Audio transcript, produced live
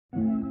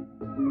Hello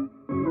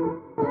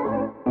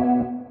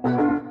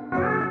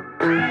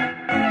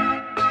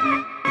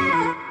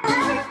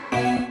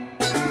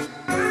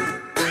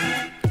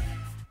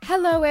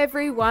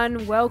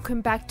everyone,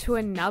 welcome back to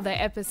another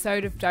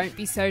episode of Don't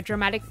Be So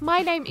Dramatic.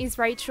 My name is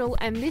Rachel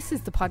and this is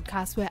the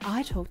podcast where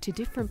I talk to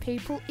different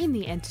people in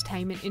the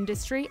entertainment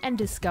industry and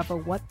discover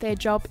what their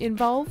job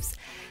involves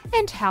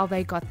and how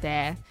they got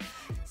there.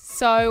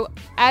 So,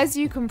 as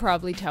you can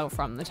probably tell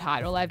from the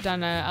title, I've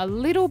done a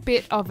little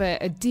bit of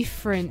a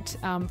different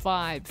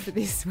vibe for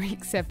this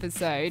week's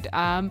episode.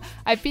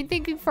 I've been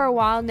thinking for a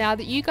while now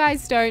that you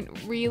guys don't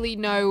really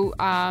know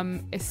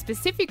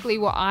specifically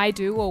what I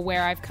do or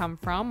where I've come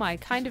from. I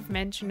kind of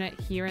mention it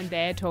here and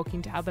there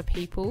talking to other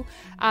people.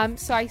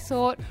 So I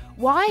thought,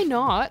 why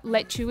not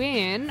let you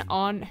in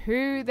on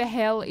who the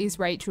hell is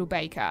Rachel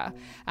Baker?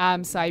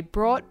 So I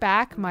brought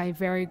back my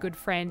very good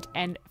friend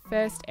and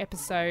first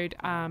episode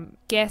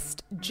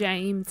guest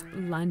James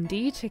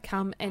Lundy to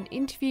come and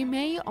interview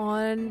me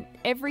on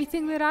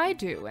everything that I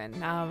do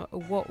and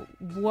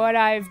what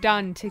I've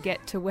done to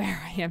get to where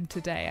I am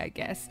today, I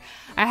guess.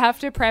 I have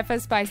to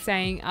preface by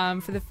saying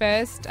for the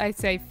first, I'd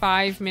say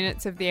 5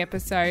 minutes of the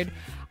episode,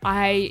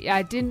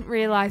 I didn't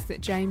realize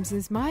that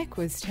James's mic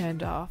was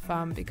turned off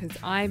because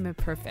I'm a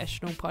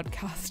professional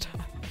podcaster.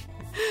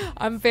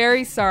 I'm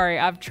very sorry.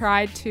 I've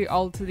tried to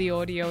alter the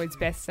audio as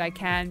best I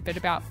can, but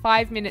about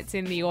 5 minutes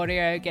in, the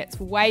audio gets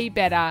way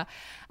better.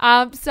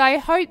 So I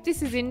hope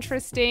this is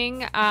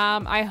interesting.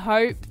 I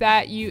hope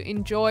that you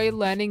enjoy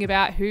learning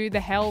about who the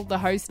hell the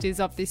host is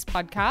of this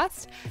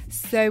podcast.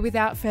 So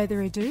without further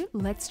ado,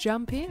 let's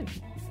jump in.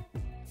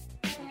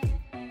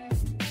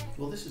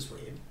 Well, this is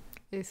weird.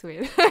 It's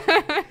weird. Being on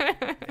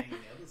the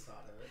other side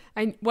of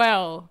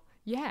it.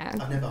 Yeah.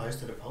 I've never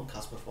hosted a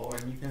podcast before,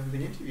 and you've never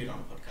been interviewed on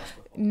a podcast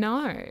before.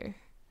 No.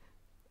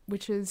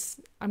 Which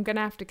is, I'm going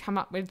to have to come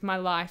up with my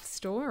life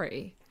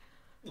story.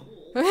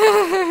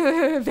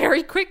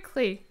 Very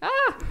quickly.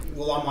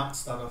 Well, I might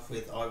start off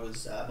with, I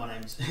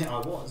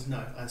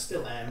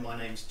still am. My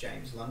name's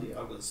James Lundy.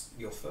 I was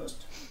your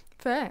first.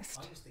 I was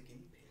the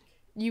guinea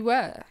pig. You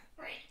were.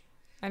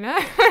 I know.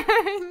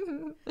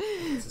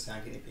 That's the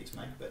sound guinea pigs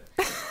make, but...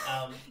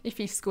 if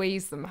you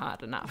squeeze them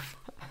hard enough.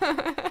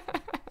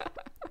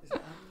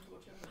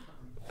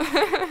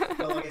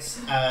 Well, I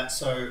guess,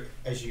 so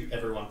as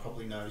everyone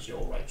probably knows,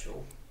 you're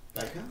Rachel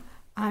Baker.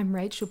 I'm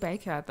Rachel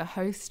Baker, the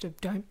host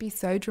of Don't Be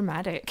So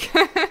Dramatic.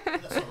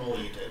 That's not all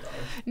you do, though.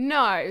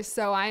 No,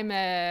 so I'm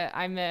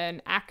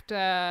an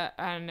actor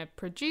and a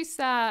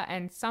producer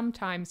and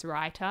sometimes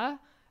writer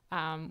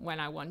when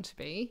I want to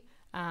be,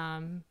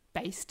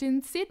 based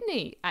in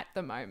Sydney at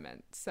the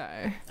moment. So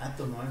At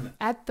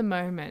the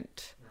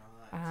moment.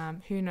 Right.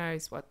 Who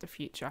knows what the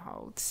future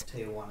holds.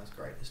 Tier 1 is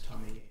great this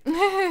time of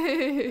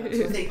year.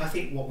 So I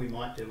think what we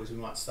might do is we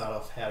might start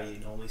off how you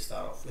normally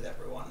start off with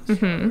everyone.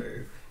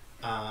 Mm-hmm.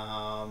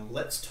 So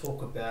let's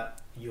talk about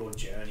your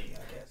journey,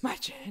 I guess. My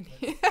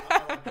journey.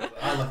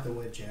 I like the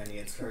word journey.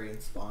 It's very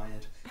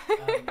inspired.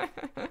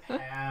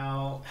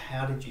 How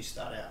did you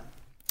start out?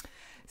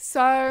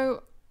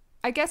 So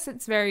I guess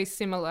it's very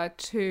similar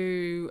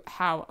to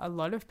how a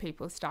lot of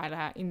people start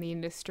out in the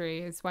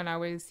industry. Is when I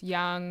was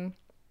young,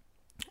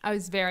 I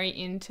was very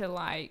into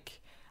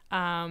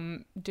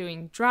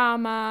doing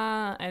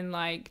drama and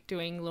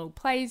doing little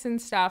plays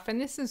and stuff.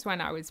 And this is when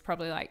I was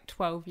probably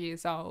 12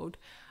 years old.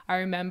 I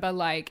remember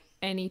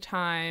any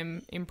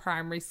time in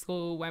primary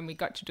school when we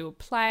got to do a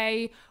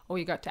play or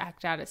we got to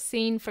act out a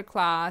scene for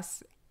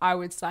class, I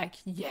was like,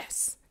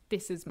 yes,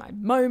 this is my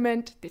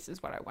moment. This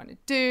is what I want to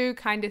do,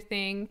 kind of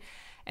thing.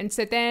 And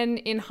so then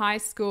in high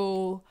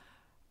school,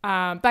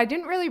 but I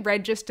didn't really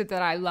register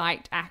that I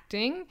liked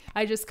acting.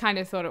 I just kind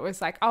of thought it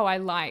was I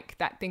like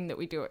that thing that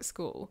we do at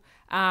school.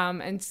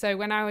 And so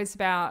when I was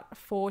about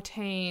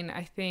 14,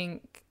 I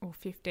think, or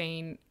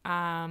 15,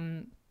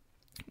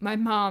 my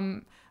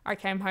mum, I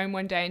came home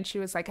one day and she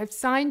was like, I've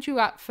signed you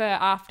up for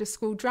after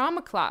school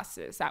drama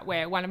classes at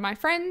where one of my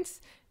friends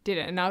did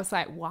it. And I was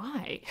like,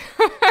 why?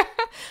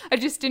 I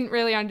just didn't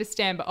really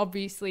understand. But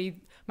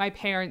obviously my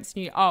parents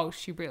knew,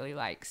 she really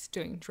likes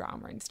doing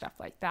drama and stuff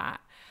like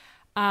that.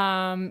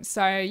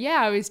 So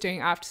I was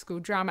doing after school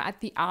drama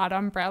at the Art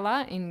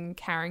Umbrella in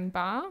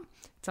Caringbah.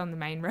 It's on the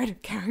main road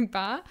of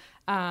Caringbah.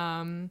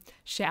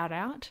 Shout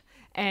out.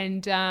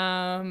 And,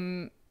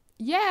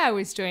 I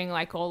was doing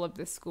all of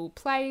the school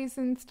plays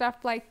and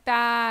stuff like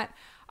that.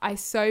 I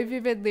so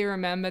vividly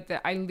remember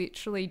that I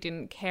literally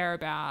didn't care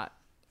about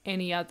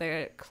any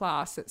other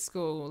class at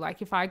school.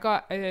 If I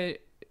got to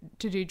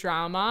do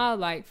drama,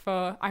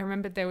 I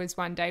remember there was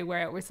one day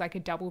where it was a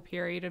double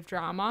period of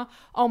drama.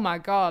 Oh my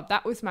God,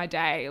 that was my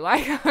day.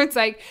 I was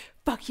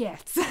fuck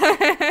yes.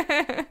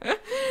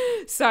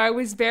 So I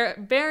was very,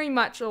 very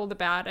much all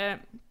about it.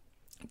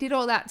 Did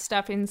all that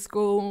stuff in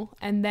school.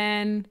 And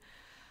then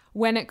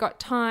when it got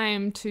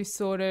time to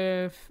sort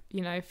of,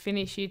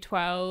 finish year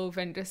 12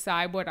 and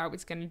decide what I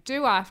was going to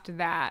do after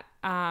that,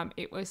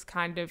 it was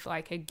kind of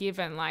a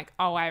given,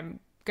 I'm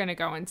going to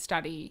go and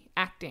study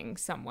acting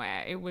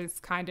somewhere. It was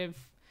kind of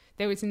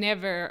there was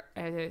never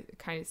a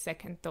kind of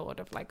second thought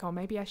of like, oh,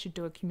 maybe I should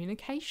do a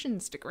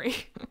communications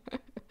degree.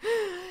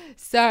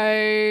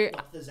 So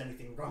not if there's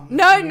anything wrong with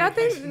no,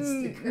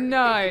 communications degree.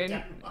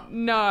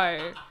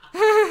 no.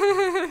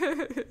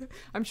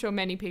 I'm sure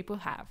many people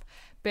have.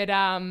 But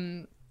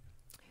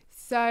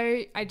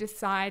so I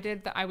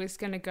decided that I was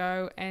going to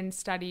go and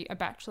study a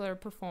Bachelor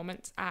of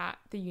Performance at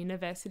the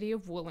University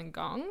of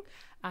Wollongong,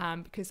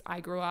 because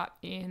I grew up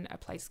in a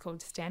place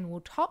called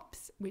Stanwell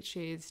Tops, which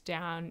is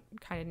down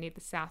kind of near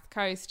the south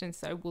coast, and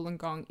so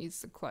Wollongong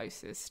is the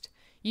closest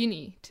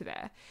uni to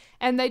there.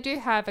 And they do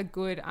have a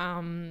good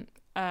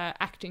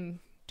acting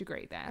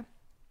degree there.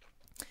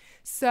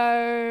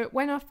 So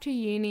went off to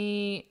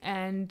uni,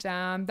 and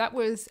that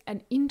was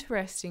an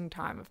interesting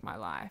time of my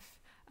life.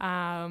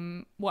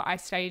 What I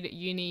studied at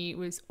uni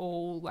was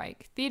all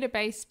like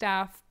theatre-based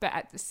stuff, but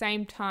at the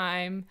same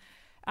time,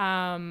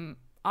 I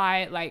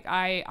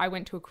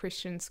went to a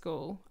Christian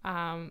school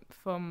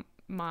for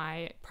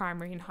my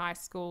primary and high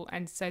school,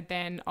 and so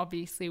then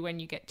obviously when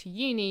you get to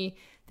uni,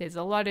 there's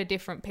a lot of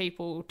different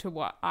people to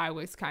what I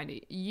was kind of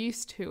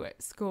used to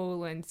at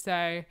school, and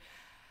so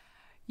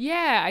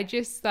yeah,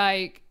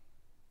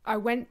 I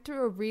went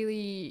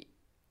through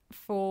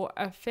for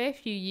a fair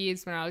few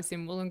years when I was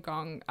in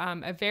Wollongong,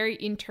 a very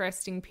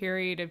interesting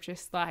period of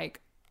just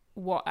like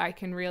what I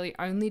can really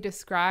only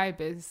describe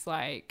as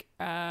like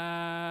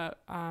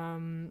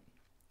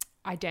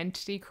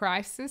identity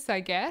crisis,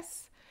 I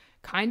guess.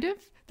 Kind of.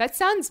 That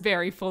sounds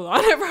very full on.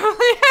 It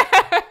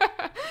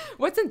probably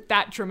wasn't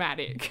that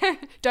dramatic.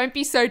 Don't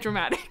be so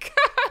dramatic.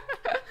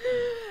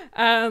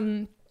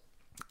 Yeah,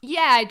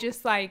 I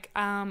just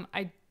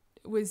I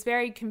was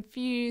very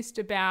confused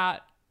about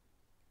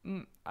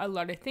a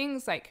lot of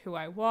things, like who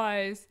I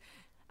was,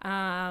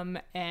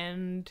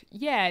 and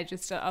yeah,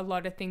 just a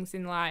lot of things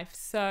in life.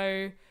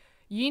 So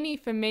uni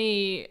for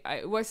me,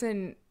 it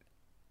wasn't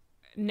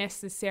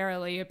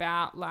necessarily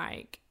about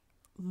like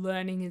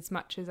learning as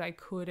much as I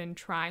could and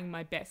trying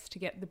my best to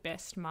get the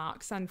best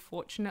marks.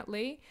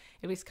 Unfortunately,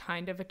 it was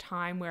kind of a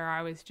time where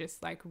I was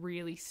just like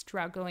really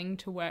struggling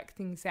to work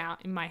things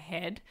out in my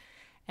head.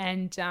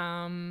 And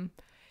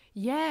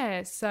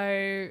yeah,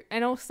 so,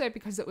 and also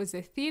because it was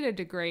a theatre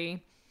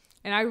degree,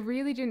 and I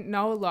really didn't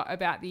know a lot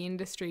about the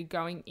industry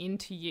going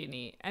into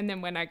uni. And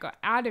then when I got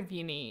out of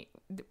uni,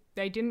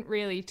 they didn't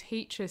really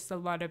teach us a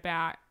lot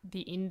about the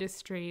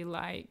industry,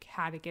 like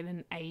how to get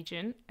an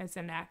agent as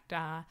an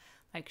actor,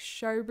 like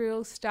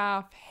showreel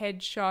stuff,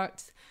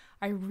 headshots.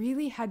 I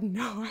really had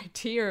no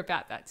idea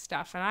about that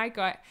stuff. And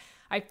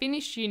I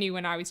finished uni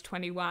when I was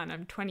 21.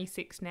 I'm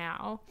 26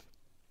 now.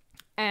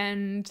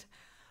 And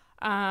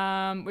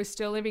was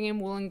still living in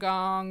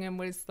Wollongong, and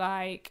was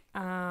like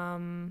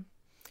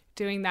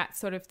doing that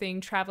sort of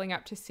thing, traveling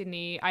up to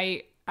Sydney.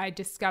 I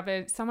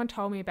discovered, someone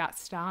told me about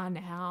Star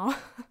Now.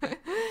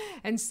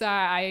 And so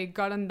I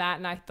got on that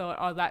and I thought,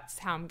 oh, that's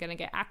how I'm going to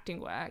get acting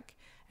work.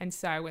 And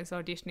so I was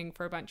auditioning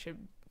for a bunch of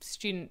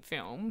student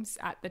films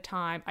at the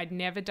time. I'd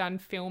never done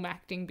film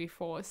acting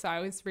before. So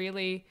I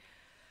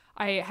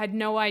had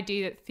no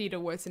idea that theatre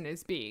wasn't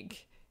as big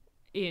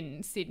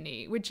in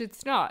Sydney, which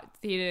it's not.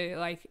 Theatre,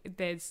 like,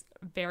 there's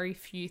very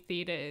few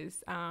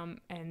theatres,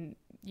 and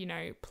you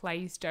know,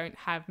 plays don't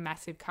have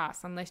massive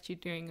casts unless you're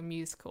doing a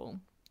musical,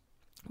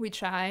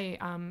 which I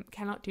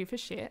cannot do for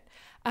shit.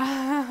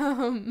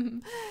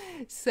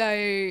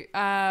 So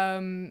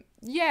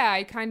yeah,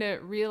 I kind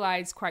of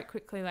realized quite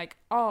quickly, like,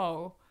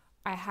 oh,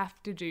 I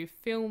have to do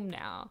film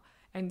now.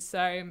 And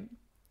so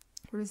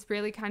it was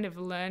really kind of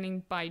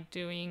learning by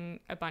doing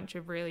a bunch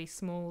of really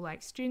small,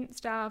 like, student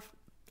stuff.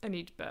 I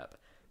need to burp.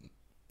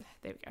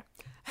 There we go.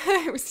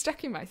 It was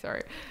stuck in my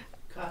throat.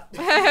 Cut.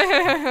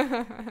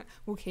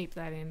 We'll keep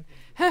that in.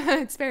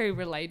 It's very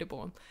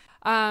relatable.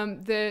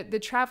 The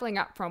traveling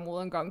up from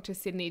Wollongong to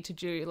Sydney to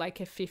do like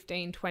a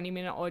 15-20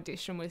 minute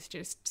audition was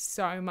just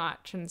so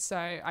much, and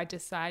so I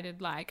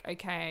decided, like,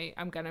 okay,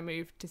 I'm gonna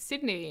move to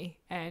Sydney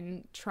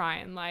and try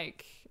and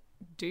like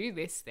do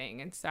this thing.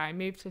 And so I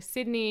moved to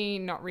Sydney,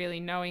 not really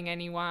knowing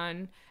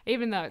anyone,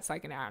 even though it's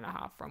like an hour and a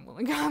half from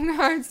Wollongong.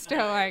 I'm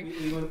still like,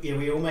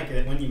 we all make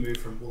it when you move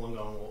from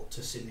Wollongong or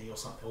to Sydney or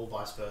something, or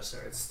vice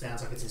versa. It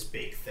sounds like it's this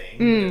big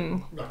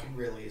thing, but like it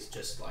really is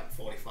just like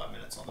 45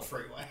 minutes on the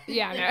freeway.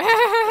 Yeah, I know.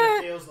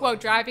 It feels like, well,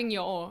 driving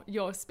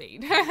your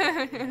speed. It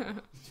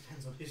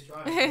depends on who's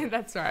driving.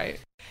 That's right.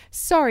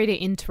 Sorry to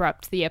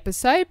interrupt the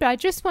episode, but I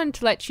just wanted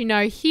to let you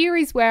know here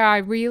is where I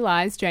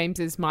realised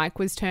James's mic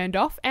was turned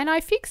off, and I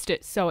fixed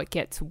it so it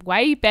gets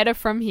way better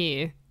from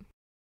here.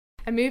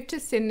 I moved to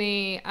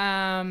Sydney,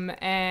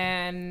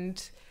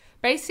 and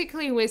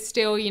basically we're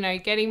still, you know,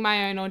 getting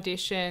my own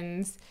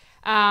auditions.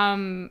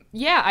 At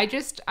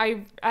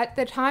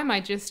the time,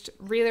 I just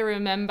really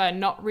remember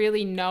not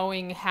really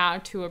knowing how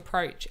to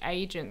approach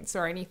agents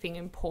or anything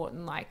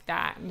important like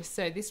that. And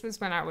so this was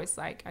when I was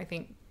like, I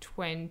think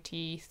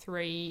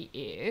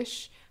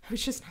 23-ish,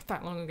 which is not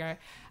that long ago,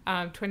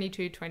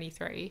 22,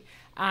 23.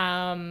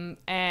 And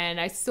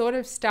I sort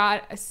of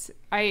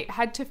I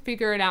had to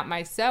figure it out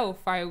myself.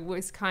 I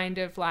was kind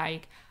of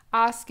like,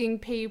 asking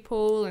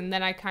people, and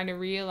then I kind of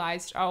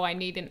realized, oh, I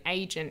need an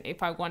agent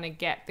if I want to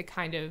get the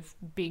kind of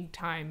big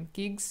time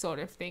gigs sort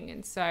of thing.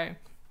 And so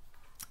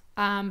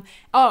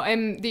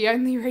and the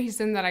only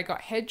reason that I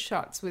got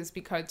headshots was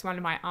because one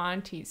of my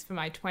aunties for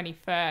my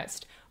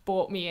 21st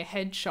bought me a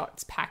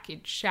headshots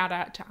package. Shout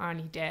out to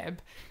Auntie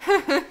Deb.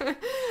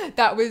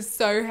 That was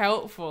so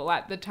helpful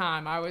at the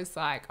time. I was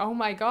like, oh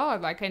my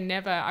God, like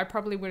I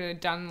probably would have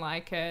done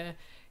like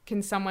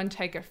can someone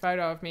take a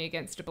photo of me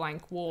against a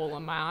blank wall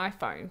on my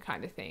iPhone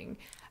kind of thing.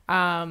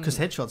 Because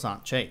headshots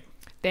aren't cheap.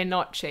 They're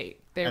not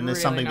cheap. And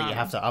there's something that you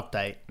have to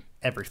update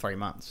every 3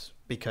 months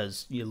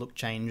because your look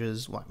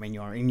changes. Like, I mean,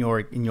 in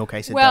your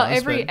case, it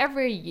does.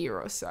 Every year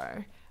or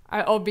so.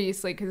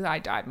 Obviously, because I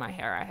dyed my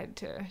hair, I had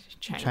to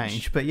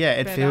change. But yeah,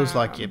 it feels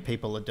like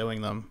people are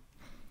doing them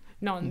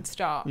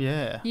non-stop.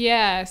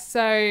 Yeah.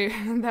 So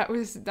that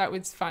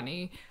was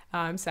funny.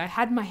 So I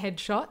had my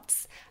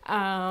headshots,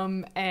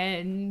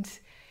 and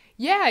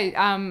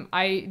yeah,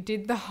 I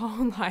did the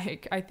whole,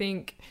 like, I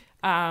think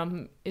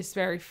it's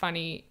very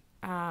funny.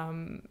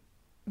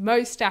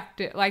 Most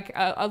actors, like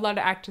a lot of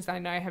actors I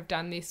know have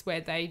done this where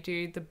they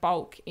do the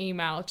bulk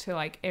email to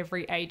like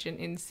every agent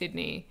in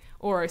Sydney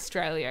or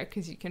Australia,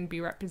 because you can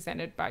be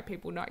represented by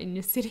people not in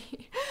your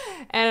city.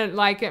 And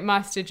like, it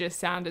must have just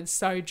sounded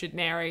so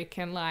generic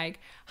and like,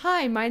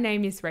 hi, my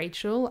name is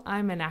Rachel.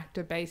 I'm an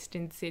actor based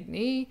in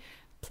Sydney.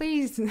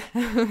 Please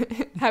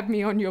have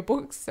me on your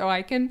books so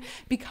I can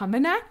become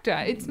an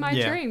actor. It's my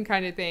dream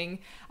kind of thing.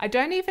 I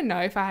don't even know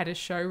if I had a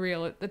show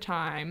reel at the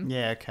time.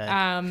 Yeah,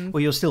 okay. Well,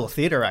 you're still a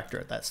theatre actor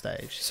at that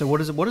stage. So what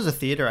does a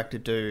theatre actor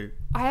do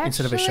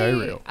instead of a show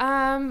reel?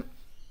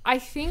 I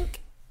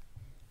think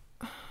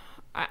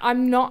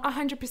I'm not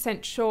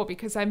 100% sure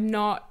because I've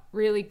not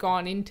really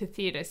gone into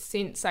theatre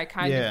since I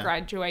kind of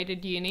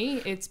graduated uni.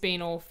 It's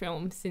been all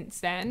film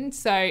since then.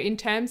 So in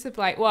terms of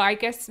like, well, I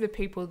guess the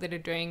people that are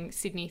doing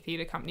Sydney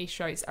Theatre Company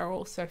shows are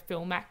also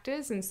film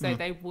actors, and so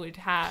they would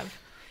have,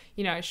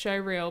 you know, a show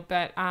reel.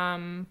 But I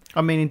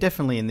mean,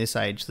 definitely in this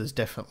age, there's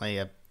definitely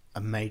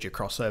a major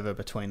crossover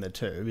between the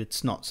two.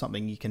 It's not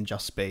something you can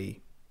just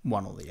be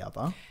one or the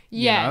other.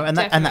 Yeah, you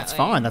know? And that's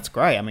fine. That's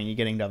great. I mean, you're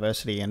getting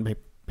diversity, and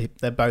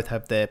they both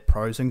have their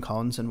pros and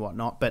cons and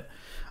whatnot. But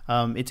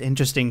it's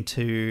interesting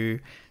to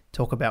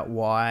talk about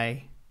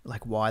why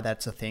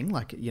that's a thing.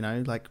 Like, you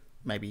know, like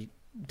maybe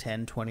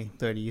 10, 20,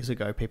 30 years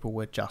ago, people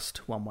were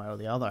just one way or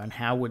the other. And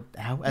how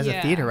as a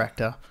theatre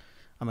actor,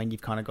 I mean,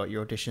 you've kind of got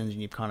your auditions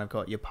and you've kind of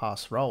got your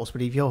past roles.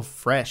 But if you're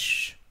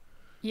fresh...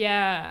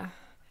 Yeah.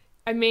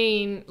 I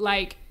mean,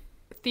 like,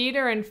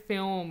 theatre and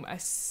film are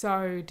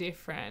so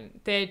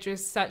different. They're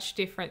just such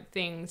different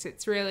things.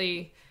 It's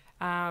really...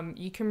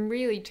 you can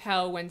really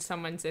tell when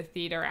someone's a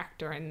theatre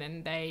actor and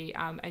then they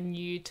are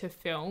new to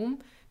film,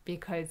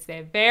 because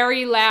they're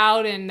very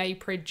loud and they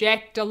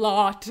project a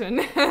lot, and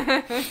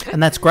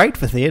that's great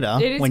for theatre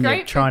when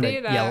you're trying to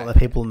yell at the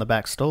people in the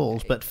back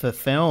stalls. But for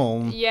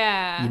film,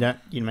 you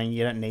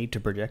don't need to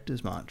project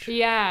as much.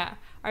 Yeah,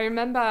 I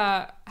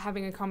remember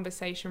having a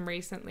conversation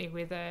recently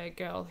with a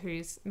girl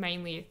who's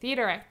mainly a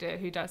theatre actor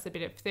who does a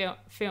bit of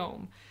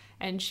film,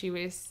 and she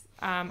was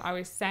I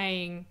was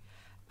saying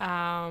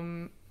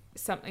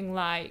something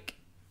like,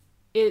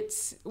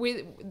 it's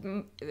with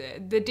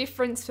the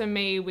difference for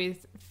me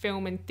with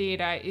film and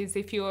theatre is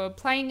if you're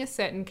playing a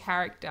certain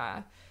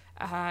character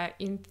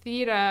in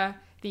theatre,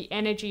 the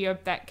energy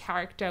of that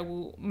character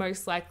will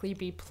most likely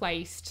be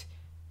placed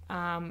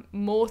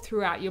more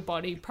throughout your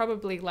body,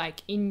 probably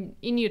like in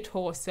your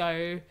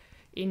torso,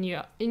 in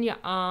your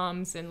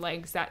arms and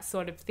legs, that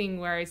sort of thing.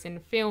 Whereas in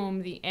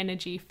film, the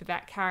energy for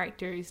that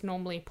character is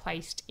normally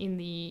placed in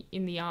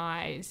the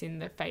eyes, in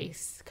the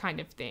face kind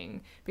of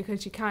thing,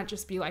 because you can't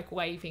just be like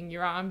waving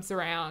your arms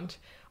around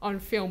on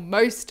film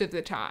most of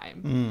the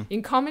time.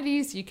 In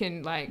comedies, you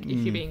can, like, if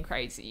you're being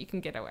crazy, you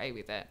can get away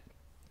with it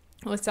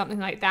or something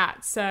like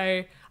that.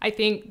 So I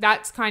think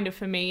that's kind of,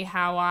 for me,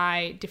 how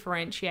I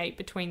differentiate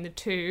between the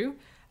two,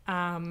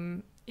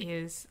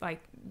 is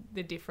like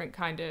the different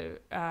kind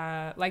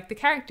of like the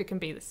character can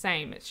be the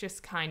same, it's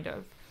just kind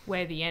of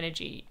where the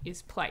energy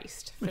is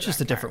placed. It's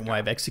just a different way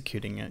of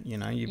executing it, you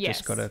know. You've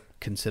just got to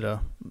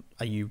consider,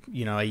 are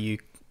you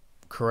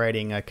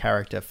creating a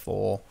character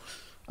for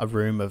a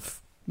room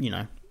of,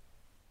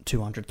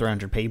 200,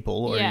 300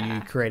 people, or are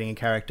you creating a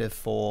character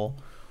for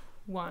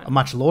one,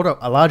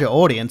 a larger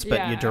audience,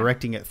 but you're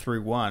directing it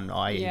through one,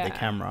 i.e. the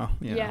camera.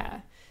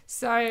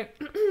 So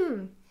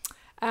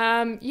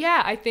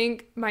I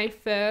think my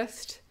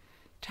first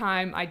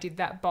time I did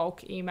that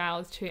bulk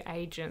emails to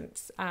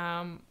agents,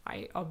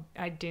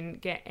 I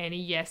didn't get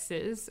any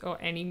yeses or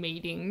any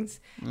meetings.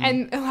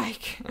 And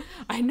like,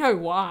 I know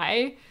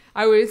why.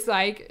 I was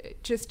like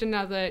just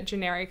another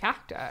generic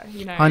actor,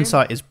 you know.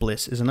 Hindsight is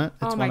bliss, isn't it?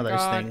 It's one of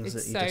those things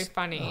it's that you so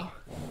funny.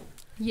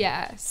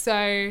 Yeah.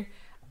 So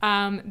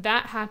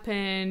that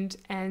happened,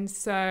 and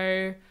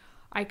so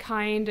I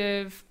think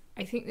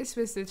this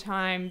was the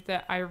time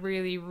that I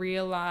really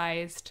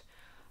realized,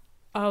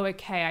 oh,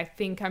 okay, I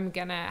think I'm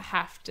gonna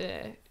have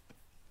to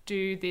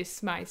do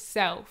this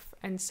myself.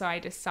 And so I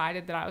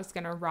decided that I was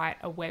going to write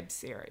a web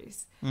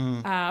series,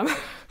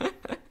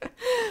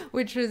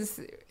 which was,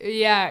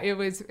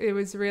 it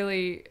was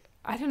really,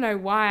 I don't know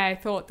why I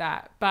thought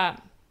that.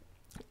 But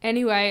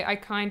anyway, I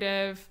kind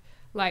of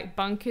like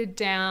bunkered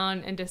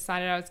down and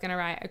decided I was going to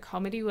write a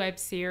comedy web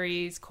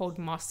series called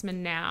Mossman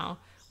Now,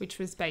 which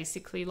was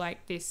basically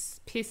like this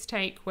piss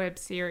take web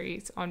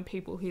series on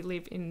people who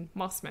live in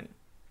Mossman.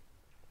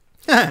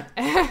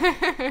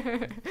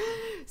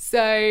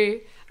 So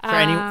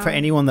for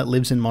anyone that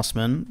lives in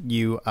Mossman,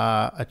 you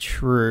are a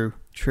true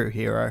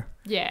hero.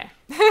 Yeah.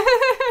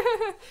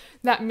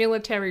 That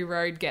military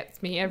road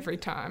gets me every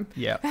time.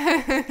 Yeah.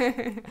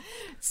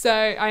 So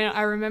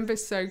I remember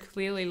so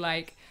clearly,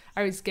 like,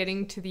 I was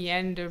getting to the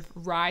end of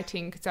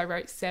writing because I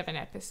wrote 7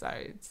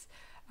 episodes.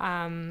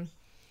 I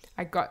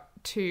got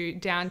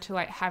down to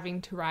like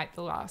having to write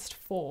the last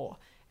 4,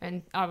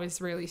 and I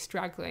was really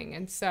struggling.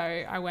 And so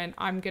I went,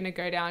 I'm going to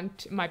go down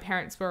to, my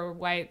parents were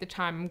away at the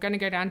time, I'm going to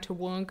go down to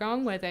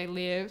Wollongong where they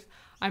live.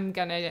 I'm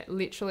going to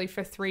literally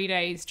for 3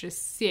 days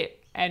just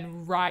sit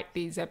and write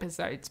these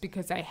episodes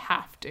because I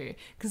have to.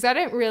 Because I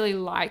don't really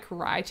like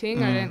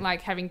writing. I don't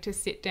like having to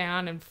sit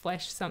down and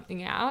flesh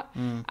something out.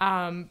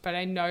 But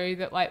I know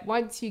that like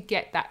once you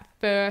get that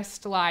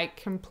first like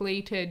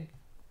completed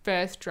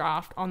first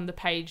draft on the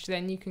page,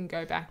 then you can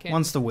go back and...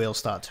 Once the wheels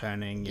start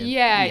turning...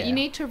 You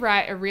need to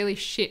write a really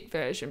shit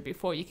version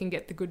before you can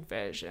get the good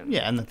version.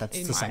 Yeah, and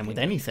that's the same with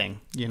anything,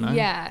 you know?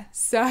 Yeah,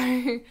 so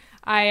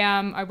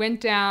I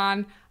went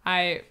down,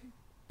 I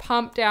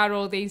pumped out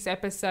all these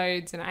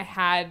episodes, and I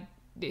had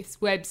this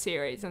web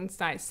series, and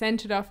so I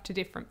sent it off to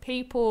different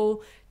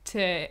people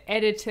to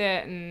edit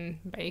it and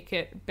make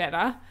it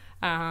better.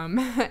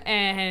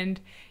 And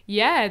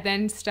yeah,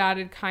 then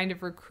started kind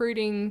of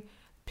recruiting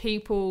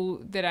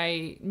people that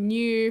I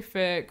knew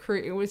for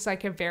crew. It was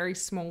like a very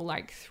small,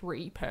 like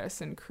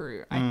 3-person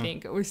crew. I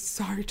think it was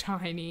so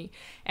tiny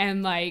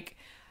and like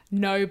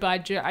no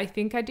budget. I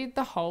think I did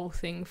the whole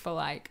thing for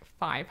like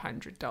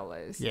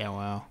 $500. Yeah,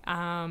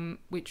 wow.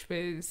 Which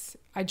was,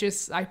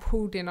 I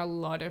pulled in a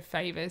lot of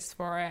favors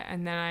for it.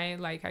 And then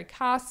I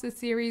cast the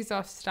series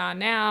off Star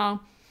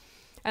Now.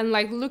 And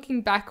like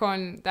looking back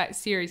on that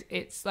series,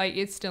 it's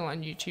still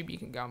on YouTube. You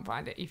can go and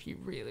find it if you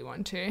really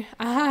want to.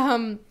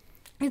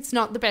 It's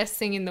not the best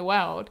thing in the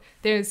world.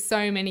 There's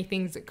so many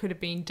things that could have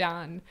been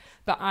done,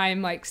 but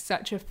I'm like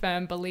such a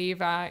firm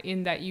believer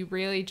in that you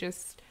really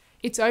just,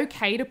 it's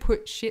okay to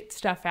put shit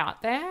stuff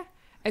out there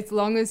as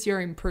long as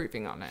you're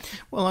improving on it.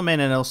 Well, I mean,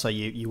 and also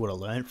you would have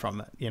learned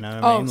from it, you know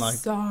what I mean? Like,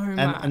 so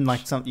much. And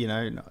like some, you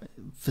know,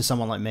 for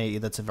someone like me,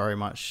 that's a very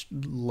much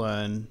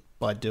learn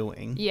by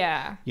doing.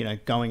 Yeah. You know,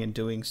 going and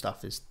doing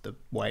stuff is the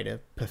way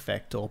to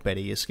perfect or better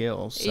your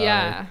skills. So,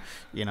 yeah.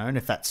 You know, and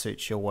if that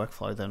suits your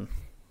workflow, then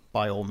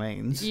by all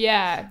means.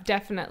 Yeah,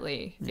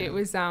 definitely. Yeah. It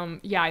was,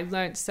 I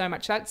learned so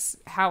much. That's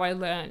how I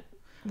learned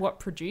what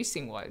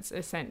producing was,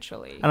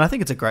 essentially. And I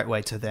think it's a great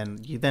way to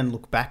then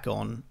look back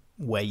on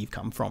where you've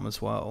come from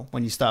as well.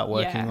 When you start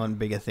working on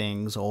bigger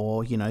things,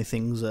 or, you know,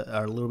 things that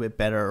are a little bit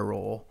better,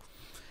 or,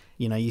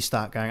 you know, you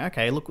start going,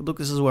 okay, look,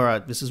 this is where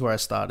I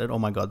started. Oh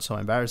my God, so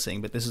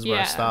embarrassing, but this is where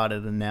I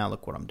started, and now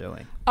look what I'm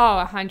doing.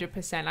 Oh,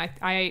 100%.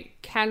 I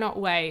cannot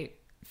wait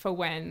for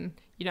when,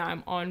 you know,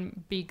 I'm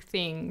on big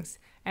things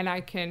and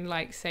I can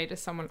like say to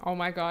someone, oh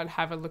my God,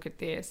 have a look at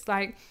this.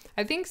 Like,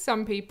 I think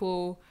some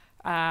people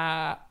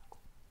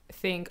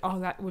think, oh,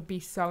 that would be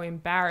so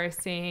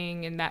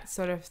embarrassing and that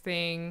sort of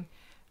thing.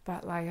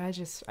 But like,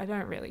 I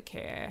don't really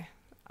care.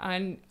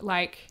 And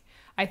like,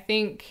 I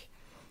think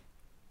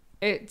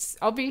it's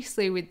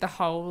obviously with the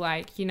whole,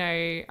 like, you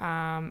know,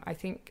 I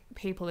think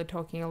people are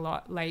talking a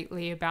lot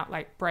lately about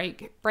like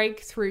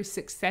breakthrough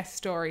success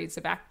stories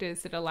of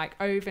actors that are like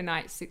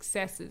overnight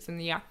successes, and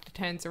the actor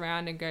turns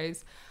around and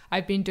goes,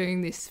 I've been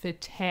doing this for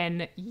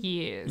 10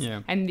 years.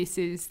 Yeah. And this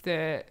is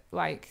the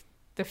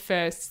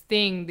first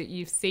thing that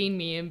you've seen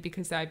me in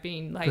because I've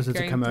been like, because it's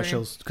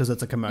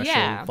a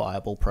commercial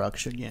viable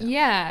production. Yeah.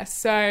 Yeah.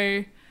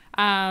 So,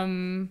 I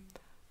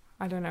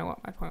don't know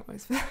what my point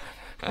was.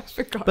 I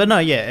forgot. But no,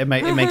 yeah, it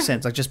makes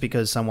sense. Like, just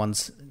because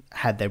someone's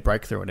had their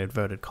breakthrough in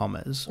inverted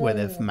commas, where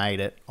they've made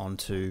it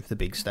onto the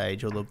big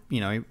stage, or the,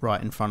 you know,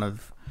 right in front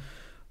of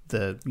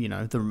the, you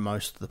know, the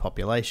most of the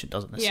population,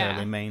 doesn't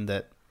necessarily mean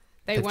that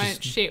they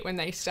weren't shit when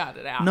they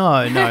started out.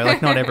 No,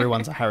 like not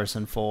everyone's a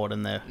Harrison Ford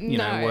and they're, you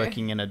know,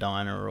 working in a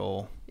diner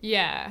or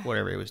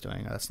whatever he was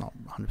doing. That's not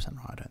 100%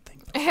 right, I don't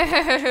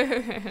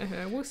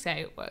think. We'll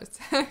say it was.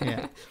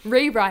 Yeah.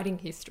 Rewriting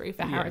history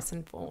for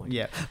Harrison Ford.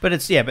 Yeah,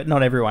 but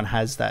not everyone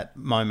has that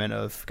moment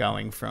of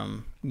going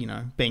from, you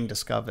know, being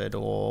discovered,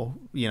 or,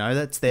 you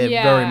know, they're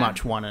very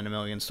much one in a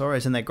million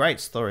stories, and they're great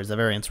stories. They're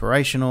very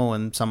inspirational,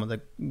 and some of the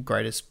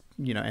greatest,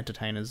 you know,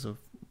 entertainers of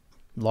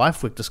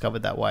life we've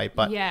discovered that way,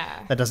 but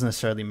that doesn't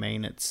necessarily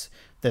mean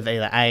they've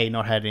either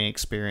not had any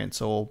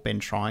experience or been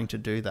trying to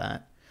do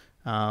that,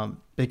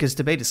 because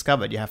to be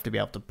discovered you have to be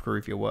able to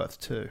prove your worth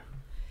too.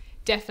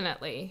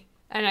 Definitely.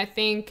 And I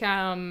think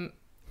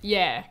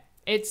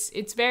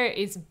it's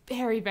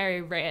very,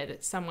 very rare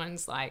that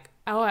someone's like,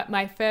 oh, at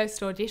my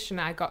first audition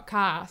I got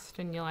cast,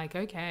 and you're like,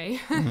 okay.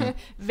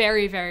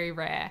 Very, very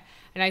rare.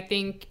 And I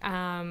think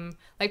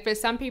like for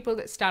some people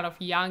that start off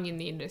young in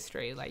the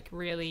industry, like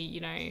really, you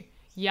know,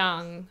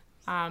 young,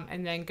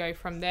 and then go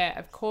from there,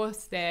 of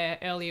course their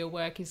earlier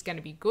work is going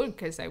to be good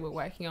because they were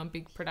working on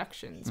big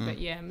productions. But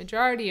yeah,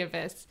 majority of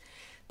us,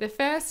 the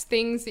first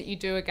things that you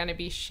do are going to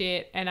be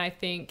shit. And I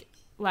think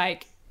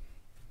like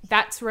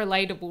that's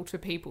relatable to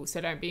people,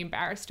 so don't be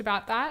embarrassed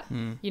about that.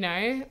 You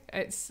know,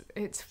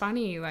 it's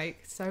funny,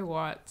 like, so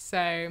what?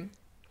 So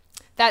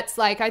that's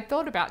like, I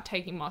thought about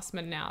taking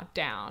Mossman Now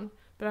down,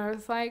 but I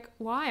was like,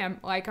 why?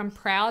 I'm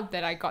proud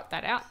that I got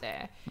that out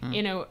there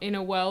in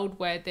a world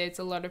where there's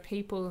a lot of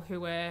people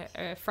who are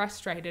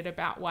frustrated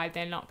about why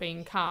they're not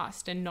being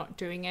cast and not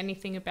doing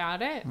anything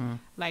about it.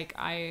 Like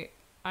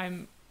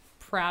I'm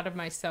proud of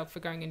myself for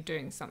going and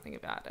doing something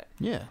about it.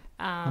 Yeah,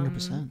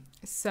 100%.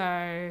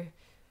 So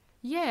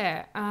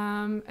yeah,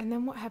 and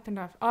then what happened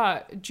after? Oh,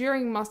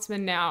 during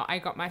Mossman Now, I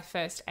got my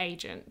first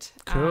agent.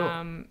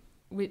 Cool.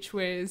 Which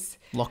was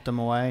Locked them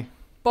away.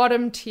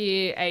 Bottom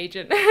tier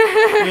agent.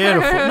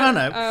 Beautiful.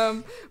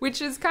 No.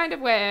 Which is kind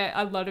of where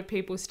a lot of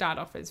people start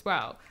off as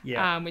well.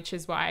 Yeah. Which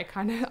is why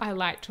I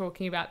like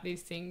talking about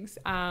these things.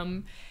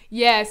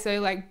 Yeah, so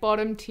like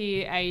bottom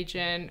tier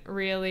agent,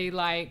 really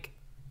like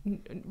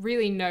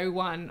really no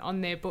one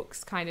on their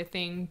books kind of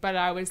thing. But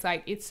I was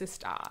like, it's a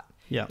start.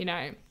 Yeah. You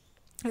know,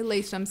 at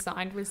least I'm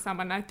signed with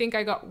someone. I think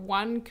I got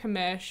one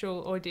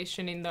commercial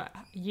audition in the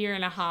year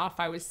and a half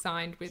I was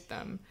signed with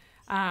them.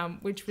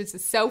 Which was a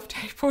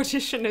self-tape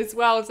audition as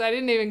well. So I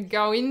didn't even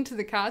go into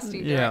the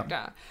casting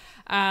director.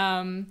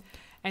 And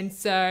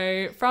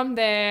so from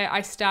there,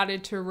 I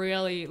started to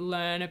really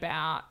learn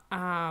about,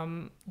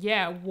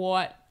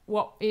 what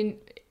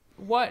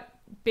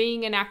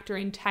being an actor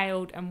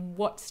entailed and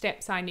what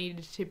steps I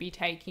needed to be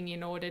taking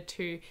in order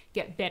to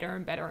get better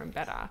and better and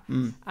better.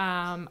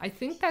 I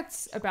think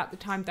that's about the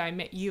time that I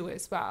met you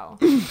as well.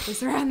 It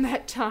was around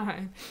that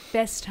time.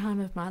 Best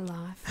time of my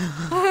life.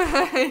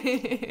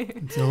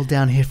 It's all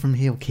downhill from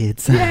here,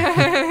 kids.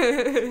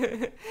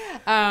 And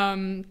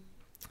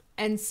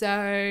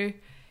so,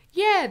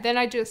 yeah, then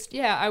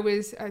I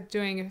was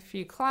doing a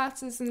few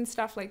classes and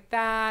stuff like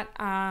that.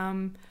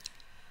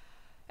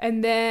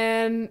 And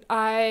then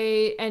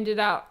I ended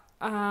up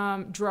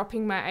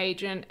dropping my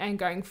agent and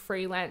going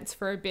freelance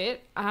for a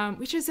bit,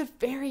 which is a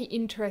very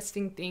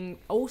interesting thing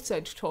also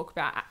to talk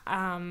about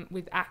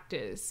with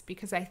actors,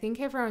 because I think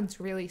everyone's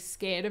really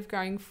scared of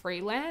going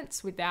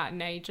freelance without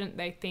an agent.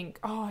 They think,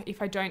 oh,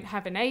 if I don't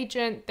have an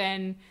agent,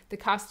 then the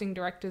casting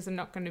directors are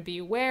not going to be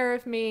aware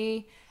of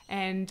me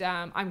and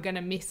I'm going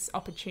to miss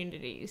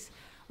opportunities.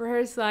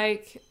 Whereas,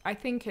 like, I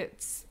think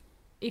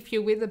if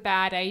you're with a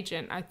bad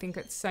agent, I think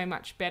it's so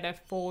much better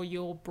for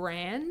your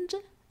brand,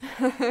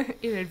 in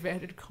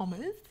inverted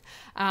commas,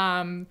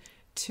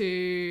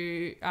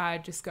 to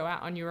just go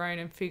out on your own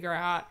and figure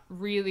out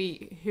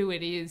really who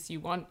it is you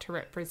want to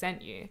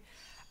represent you.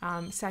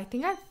 So I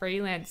think I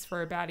freelanced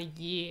for about a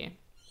year.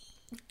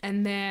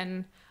 And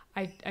then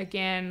I,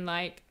 again,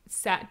 like,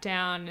 sat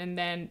down, and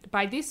then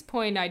by this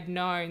point I'd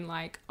known,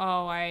 like,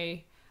 oh,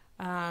 I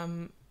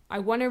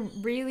want to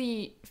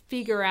really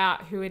figure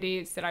out who it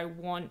is that I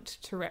want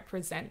to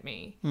represent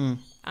me,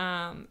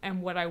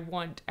 and what I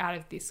want out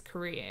of this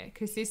career.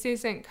 Because this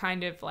isn't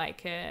kind of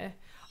like I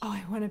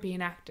want to be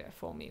an actor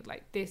for me.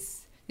 Like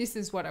this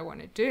is what I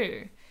want to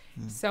do.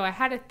 So I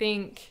had to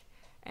think,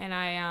 and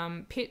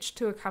I pitched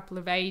to a couple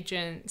of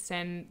agents,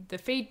 and the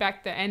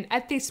feedback and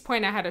at this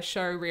point I had a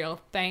show reel,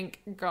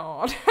 thank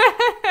God,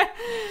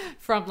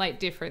 from like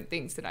different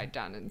things that I'd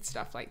done and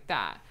stuff like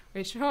that,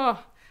 which,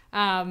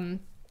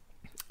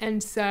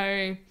 and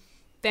so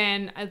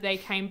then they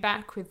came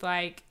back with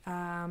like,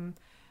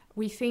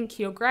 we think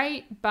you're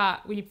great,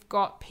 but we've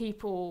got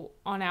people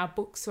on our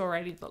books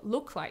already that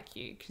look like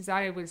you. Because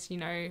I was, you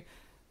know,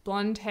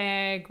 blonde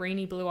hair,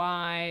 greeny blue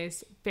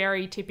eyes,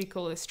 very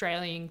typical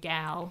Australian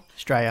gal.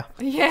 Australia.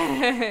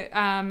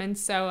 Yeah. And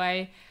so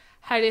I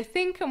had to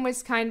think and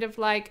was kind of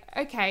like,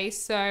 okay,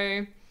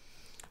 so,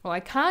 well, I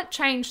can't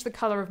change the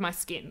colour of my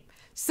skin.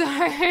 So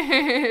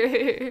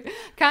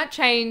can't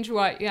change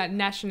what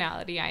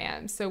nationality I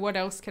am. So what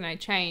else can I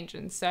change?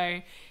 And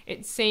so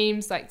it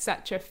seems like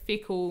such a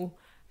fickle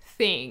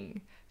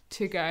thing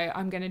to go,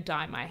 I'm going to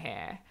dye my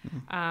hair.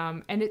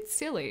 And it's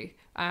silly.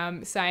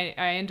 So I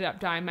ended up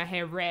dyeing my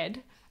hair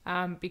red,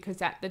 because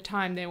at the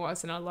time there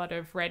wasn't a lot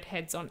of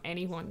redheads on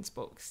anyone's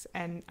books.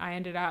 And I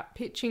ended up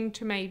pitching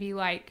to maybe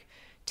like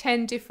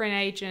 10 different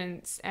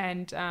agents,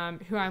 and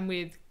who I'm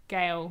with,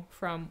 Gail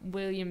from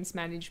Williams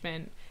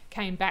Management,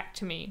 came back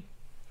to me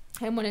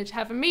and wanted to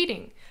have a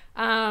meeting.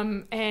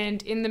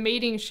 And in the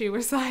meeting, she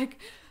was like,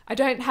 I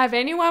don't have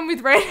anyone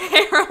with red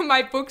hair on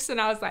my books.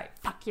 And I was like,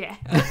 fuck yeah.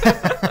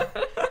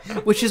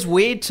 Which is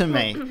weird to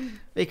me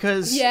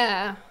because,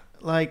 yeah,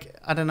 like,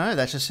 I don't know,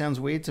 that just sounds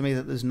weird to me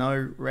that there's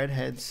no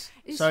redheads.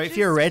 So if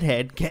you're a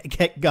redhead,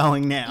 get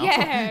going now.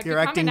 Yeah,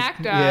 you're become an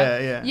actor.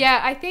 Yeah.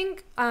 Yeah, I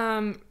think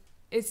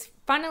it's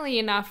funnily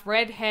enough,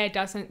 red hair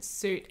doesn't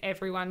suit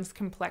everyone's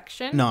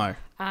complexion. No.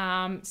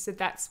 So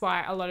that's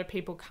why a lot of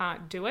people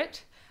can't do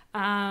it.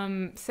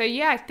 So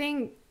yeah, I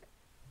think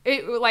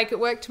it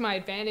worked to my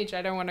advantage.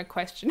 I don't want to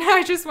question it.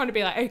 I just want to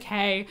be like,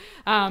 okay,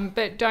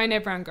 but don't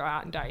everyone go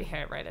out and dye your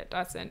hair red. It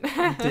doesn't.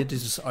 They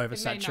just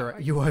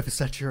oversaturate. You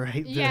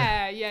oversaturate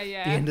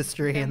the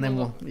industry, and then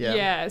we'll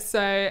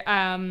So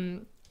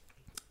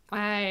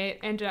I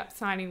ended up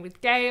signing with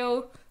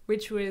Gale,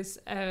 which was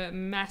a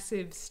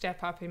massive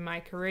step up in my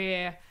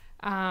career.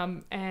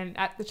 And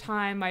at the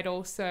time, I'd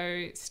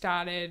also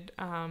started.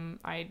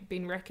 I'd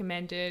been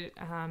recommended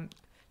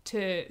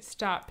to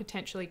start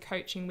potentially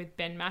coaching with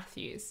Ben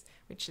Matthews,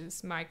 which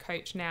is my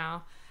coach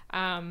now,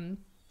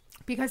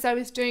 because I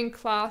was doing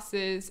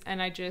classes and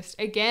I do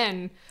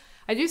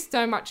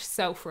so much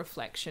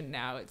self-reflection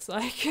now. It's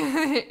like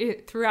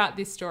throughout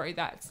this story,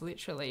 that's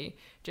literally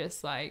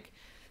just like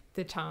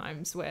the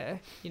times where,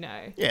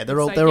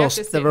 they're all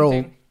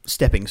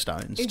stepping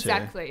stones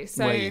exactly.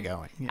 To where you're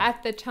going. Yeah.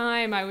 At the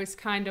time, I was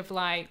kind of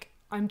like,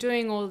 I'm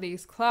doing all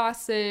these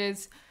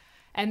classes.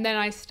 And then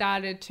I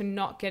started to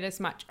not get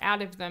as much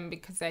out of them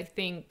because I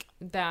think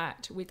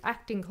that with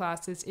acting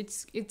classes,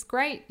 it's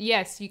great.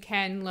 Yes, you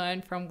can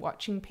learn from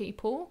watching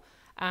people,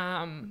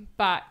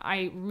 but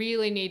I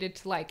really needed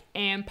to like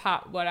amp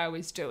up what I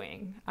was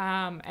doing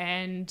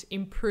and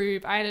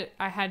improve. I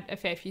had a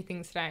fair few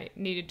things that I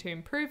needed to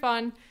improve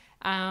on,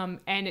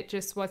 and it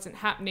just wasn't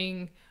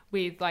happening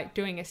with like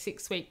doing a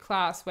 6-week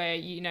class where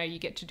you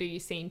get to do your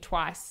scene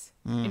twice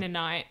in a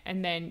night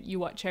and then you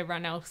watch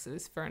everyone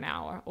else's for an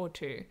hour or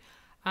two.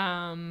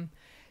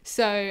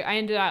 So I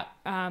ended up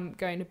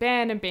going to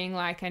Ben and being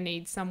like, I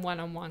need some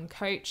one-on-one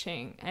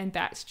coaching, and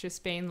that's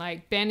just been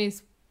like, Ben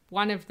is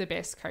one of the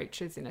best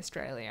coaches in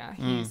Australia.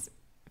 He's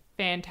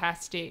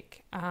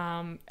fantastic.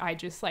 I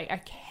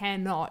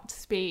cannot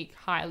speak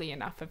highly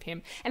enough of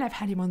him, and I've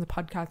had him on the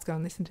podcast. Go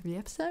and listen to the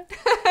episode.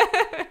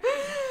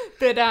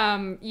 But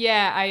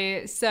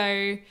it's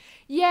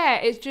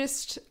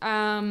just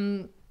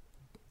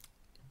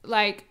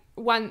like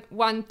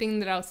one thing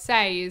that I'll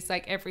say is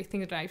like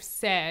everything that I've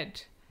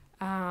said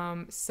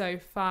so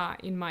far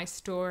in my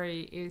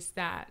story is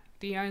that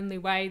the only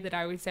way that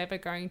I was ever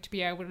going to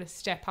be able to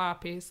step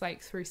up is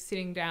like through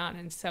sitting down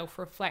and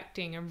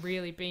self-reflecting and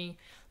really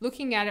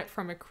looking at it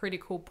from a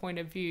critical point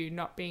of view,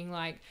 not being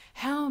like,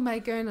 how am I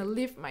going to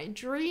live my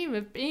dream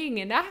of being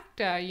an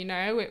actor?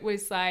 It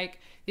was like,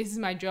 this is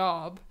my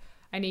job.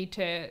 I need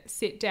to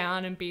sit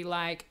down and be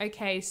like,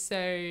 okay, so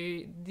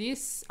I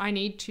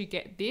need to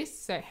get this.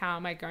 So how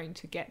am I going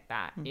to get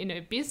that in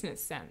a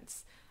business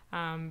sense?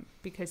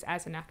 Because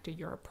as an actor,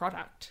 you're a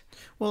product.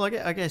 Well,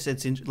 I guess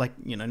it's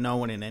no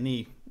one in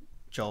any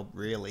job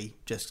really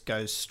just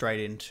goes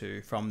straight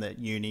from their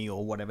uni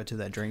or whatever to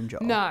their dream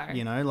job. No,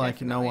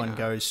 no one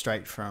goes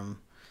straight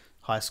from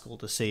high school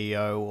to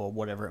CEO or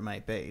whatever it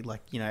may be.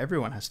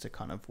 Everyone has to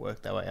kind of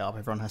work their way up.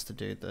 Everyone has to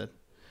do the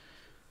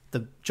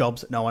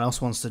jobs that no one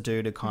else wants to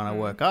do to kind of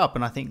work up.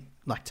 And I think,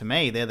 to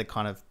me, they're the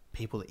kind of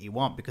people that you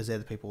want because they're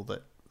the people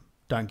that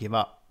don't give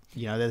up.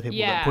 They're the people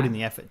that put in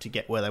the effort to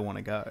get where they want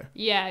to go.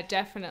 Yeah,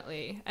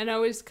 definitely. And I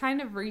was kind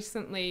of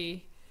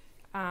recently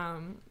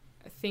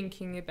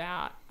thinking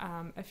about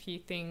a few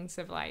things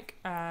of like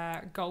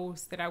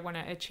goals that I want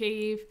to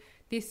achieve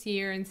this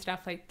year and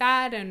stuff like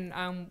that,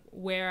 and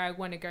where I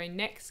want to go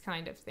next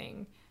kind of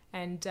thing.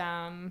 And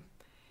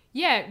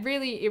it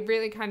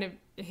really kind of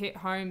hit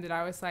home that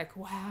I was like,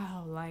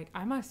 wow, like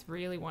I must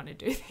really want to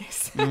do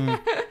this.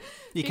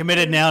 You're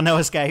committed now, no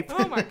escape.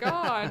 Oh my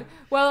God.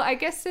 Well, I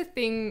guess the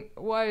thing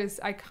was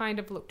I kind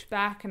of looked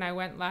back and I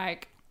went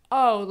like,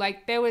 oh,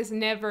 like there was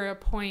never a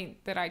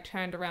point that I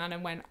turned around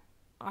and went,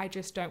 I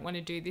just don't want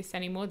to do this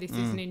anymore. This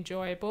isn't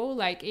enjoyable.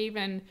 Like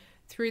even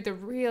through the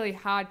really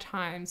hard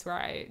times where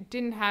I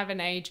didn't have an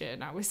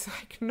agent, I was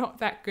like not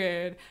that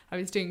good. I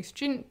was doing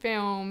student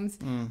films.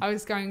 I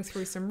was going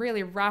through some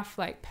really rough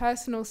like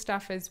personal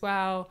stuff as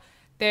well.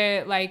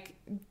 There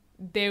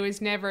was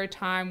never a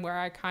time where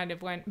I kind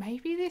of went,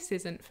 maybe this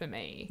isn't for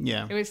me.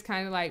 Yeah. It was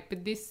kind of like,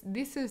 but this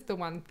is the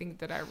one thing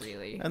that I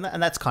really... And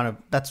that's kind of,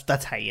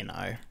 that's how you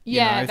know.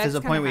 If there's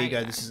a point where you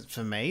go, this isn't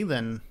for me,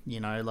 then,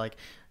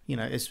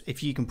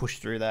 if you can push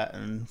through that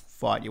and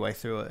fight your way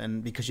through it,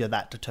 and because you're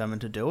that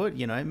determined to do it,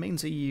 it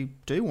means that you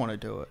do want to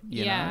do it.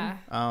 You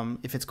know,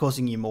 if it's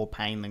causing you more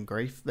pain than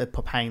grief,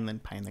 pain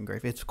than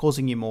grief. If it's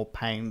causing you more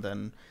pain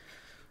than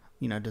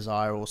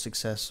desire or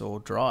success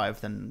or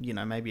drive, then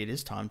maybe it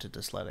is time to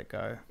just let it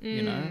go.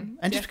 And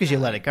definitely. Just because you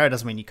let it go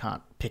doesn't mean you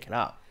can't pick it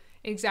up.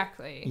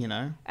 Exactly.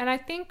 And I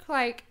think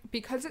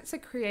because it's a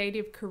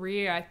creative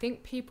career, I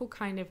think people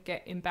kind of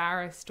get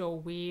embarrassed or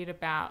weird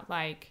about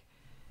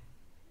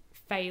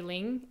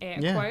failing,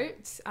 air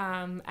quotes,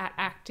 at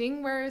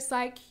acting, whereas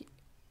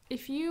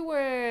if you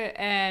were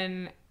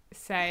an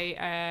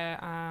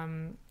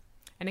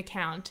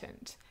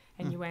accountant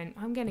and you went,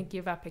 I'm going to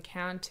give up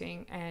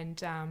accounting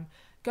and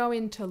go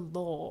into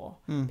law,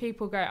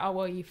 people go, oh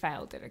well, you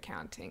failed at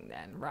accounting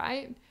then,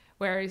 right?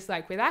 Whereas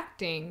with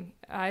acting,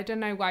 I don't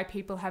know why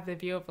people have the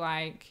view of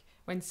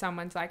when when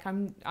someone's like, I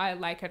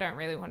don't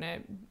really want to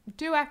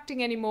do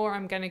acting anymore.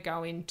 I'm going to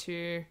go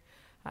into,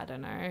 I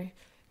don't know,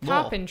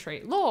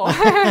 carpentry, law.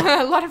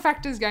 A lot of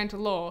actors go into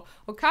law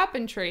or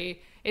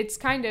carpentry. It's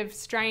kind of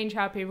strange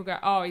how people go,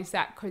 oh, is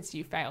that because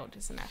you failed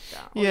as an actor?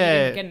 Or you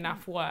didn't get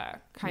enough work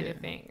kind of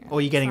thing.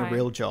 Or you're getting a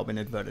real job in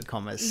inverted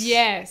commas.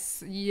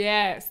 Yes,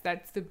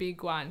 that's the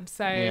big one.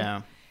 So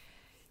I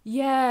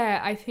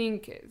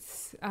think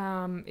it's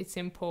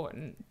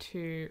important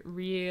to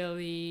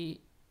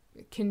really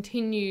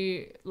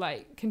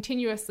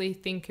continuously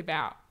think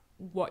about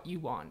what you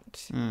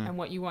want and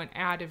what you want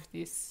out of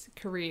this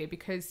career,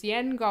 because the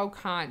end goal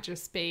can't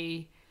just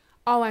be,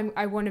 oh,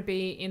 I want to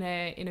be in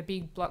a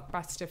big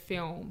blockbuster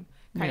film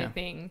kind of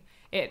thing.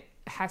 It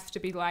has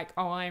to be like,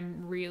 oh,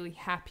 I'm really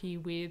happy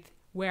with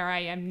where I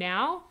am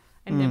now,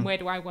 and then where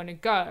do I want to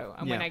go?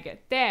 And when I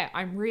get there,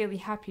 I'm really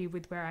happy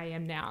with where I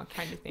am now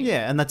kind of thing.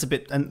 Yeah, and that's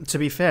and to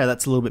be fair,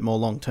 that's a little bit more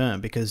long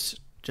term, because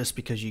just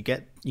because you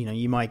get,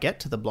 you might get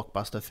to the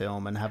blockbuster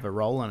film and have a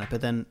role in it,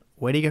 but then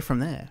where do you go from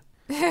there?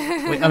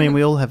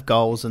 we all have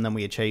goals and then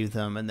we achieve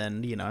them, and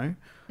then,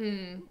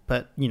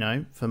 but,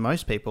 for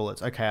most people,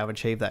 it's okay, I've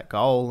achieved that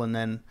goal, and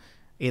then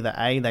either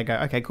A, they go,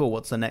 okay, cool,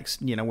 what's the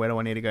next, where do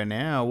I need to go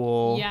now?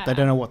 Or they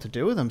don't know what to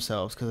do with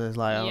themselves because it's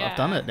like, I've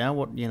done it now,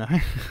 what. And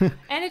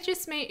it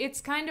just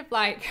it's kind of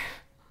like,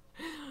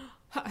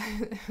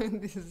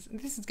 this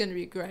is going to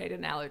be a great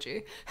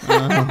analogy.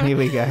 Here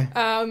we go.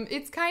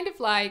 It's kind of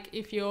like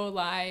if you're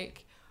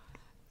like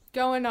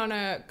going on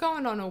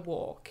a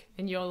walk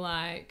and you're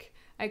like,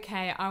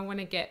 okay, I want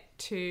to get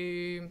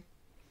to,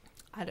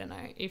 I don't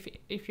know,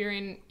 if you're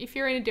in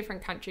a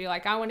different country,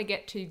 like I want to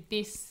get to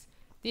this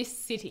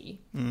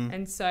city,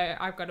 and so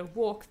I've got to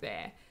walk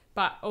there.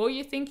 But all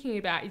you're thinking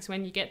about is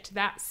when you get to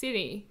that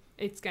city,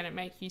 it's going to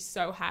make you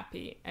so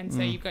happy. And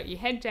so you've got your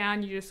head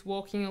down, you're just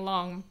walking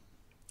along,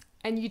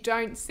 and you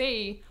don't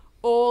see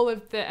all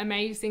of the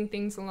amazing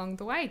things along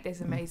the way.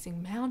 There's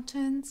amazing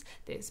mountains,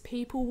 there's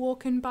people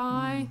walking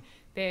by,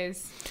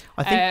 there's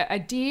a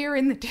deer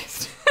in the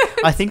distance.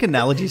 I think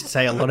analogies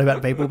say a lot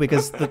about people,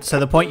 because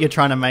the point you're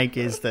trying to make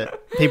is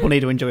that people need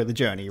to enjoy the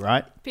journey,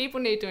 right? People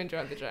need to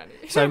enjoy the journey.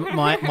 So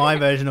my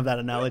version of that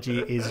analogy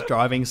is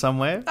driving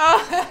somewhere.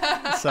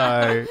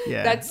 So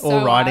yeah, that's or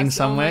so riding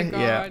awesome. somewhere. Oh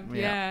my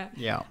God.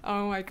 Yeah.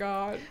 Oh my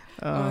God.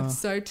 It's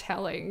so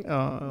telling.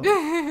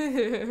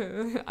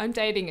 I'm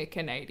dating a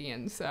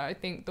Canadian, so I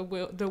think the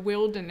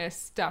wilderness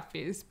stuff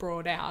is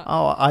brought out.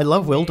 Oh, I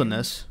love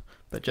wilderness,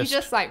 but you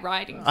just like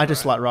riding. I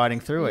just like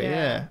riding through it.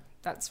 Yeah.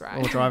 That's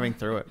right. Or driving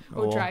through it.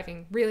 Or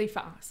driving really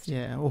fast.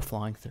 Yeah, or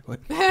flying through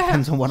it.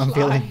 Depends on what I'm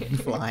feeling.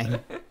 Flying.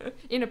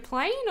 In a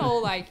plane,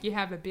 or like you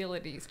have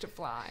abilities to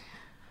fly?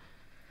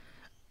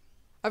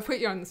 I've put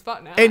you on the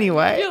spot now.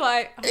 Anyway. You're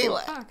like,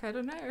 fuck, I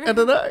don't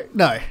know.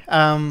 No.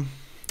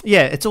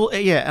 Yeah, it's all,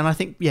 and I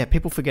think,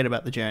 people forget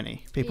about the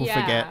journey. People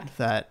forget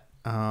that,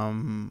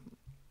 you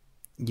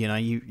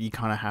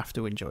kind of have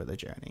to enjoy the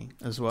journey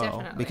as well.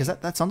 Definitely. Because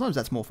that sometimes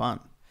that's more fun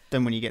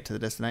than when you get to the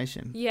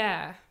destination.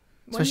 Yeah.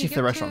 Especially if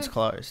the restaurant's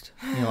closed.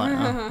 You're like,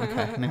 oh,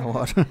 okay, now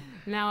what?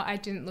 Now I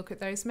didn't look at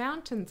those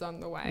mountains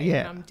on the way,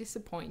 and I'm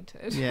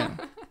disappointed. Yeah.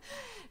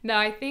 No,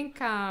 I think,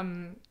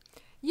 and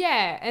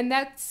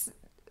that's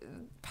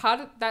part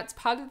of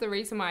the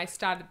reason why I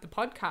started the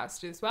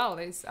podcast as well,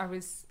 is I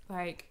was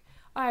like,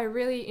 I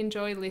really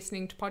enjoy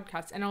listening to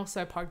podcasts, and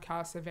also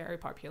podcasts are very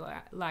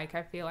popular. Like,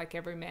 I feel like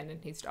every man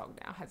and his dog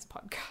now has a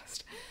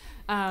podcast.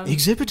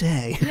 Exhibit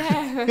A.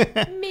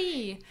 Yeah,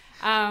 me.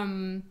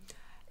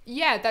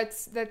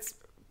 That's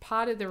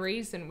part of the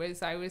reason,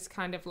 was I was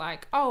kind of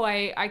like, oh,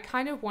 I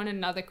kind of want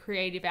another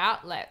creative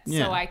outlet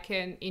so I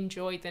can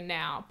enjoy the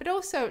now. But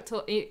also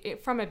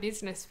from a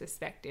business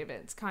perspective,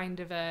 it's kind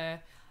of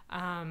a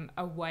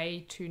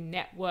way to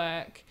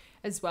network,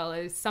 as well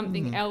as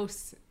something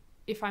else.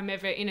 If I'm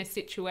ever in a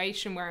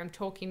situation where I'm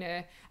talking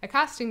to a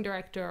casting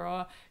director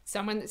or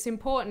someone that's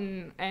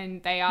important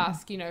and they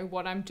ask,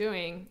 what I'm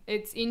doing,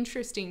 it's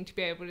interesting to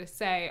be able to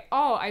say,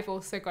 oh, I've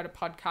also got a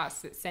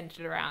podcast that's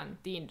centered around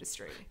the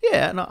industry.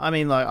 Yeah, no, I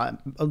mean, like,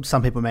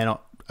 some people may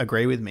not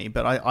agree with me,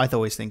 but I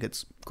always think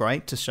it's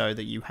great to show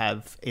that you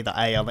have either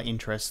other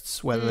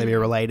interests, whether they be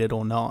related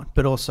or not,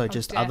 but also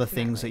just other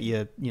things that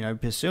you're,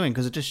 pursuing,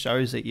 because it just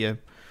shows that you're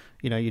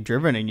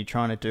driven and you're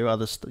trying to do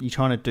you're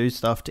trying to do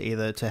stuff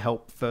to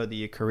help further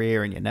your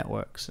career and your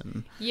networks.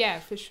 And yeah,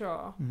 for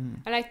sure.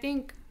 And I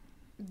think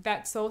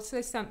that's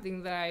also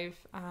something that I've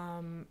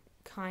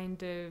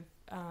kind of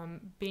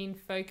been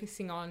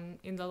focusing on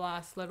in the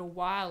last little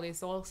while,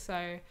 is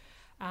also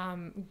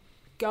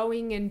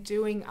going and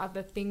doing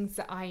other things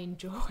that I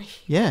enjoy.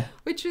 Yeah.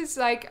 Which is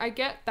like, I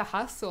get the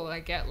hustle.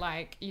 I get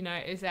like,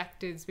 as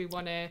actors, we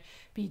want to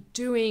be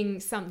doing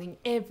something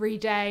every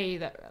day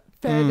that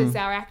furthers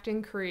our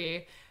acting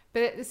career.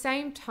 But at the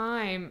same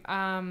time,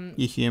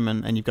 you're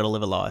human and you've got to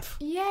live a life.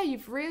 Yeah,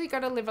 you've really got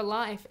to live a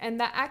life.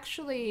 And that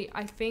actually,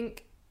 I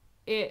think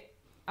it,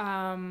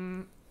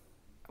 how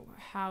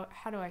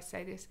do I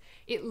say this?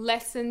 It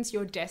lessens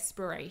your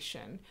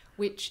desperation,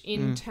 which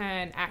in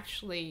turn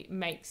actually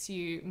makes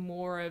you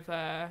more of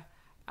a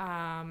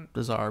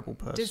desirable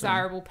person or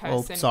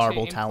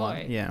desirable to talent.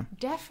 employ. Yeah,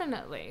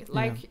 Definitely.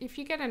 Like if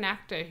you get an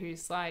actor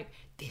who's like,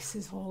 this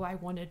is all I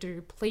want to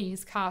do,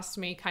 please cast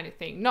me, kind of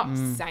thing. Not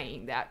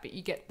saying that, but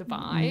you get the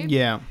vibe.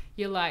 yeah,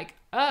 You're like,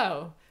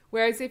 oh.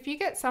 Whereas if you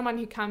get someone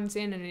who comes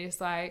in and is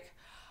like,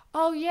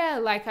 oh yeah,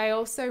 like I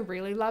also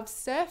really love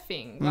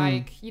surfing.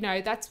 Like, you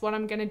know, that's what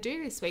I'm going to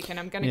do this weekend.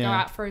 I'm going to go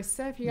out for a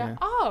surf. You go,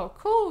 oh,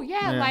 cool.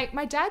 Yeah, like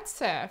my dad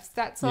surfs.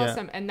 That's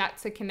awesome. And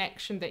that's a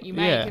connection that you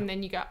make. And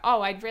then you go,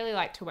 oh, I'd really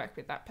like to work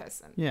with that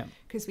person. Yeah.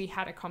 Because we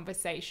had a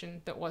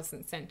conversation that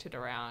wasn't centered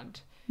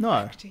around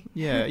acting.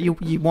 Yeah.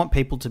 You want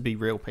people to be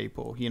real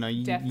people. You know,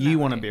 you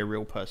want to be a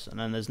real person.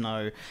 And there's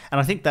no...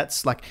 And I think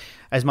that's like,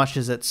 as much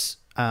as it's,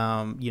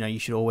 you know, you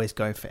should always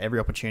go for every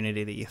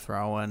opportunity that you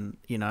throw. And,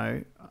 you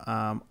know...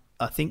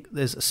 I think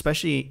there's,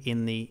 especially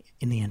in the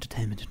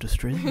entertainment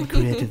industry, the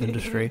creative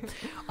industry,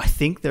 I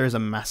think there is a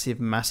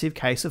massive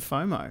case of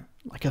FOMO,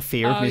 like a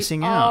fear of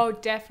missing out. Oh,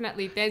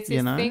 definitely. There's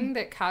this thing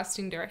that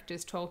casting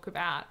directors talk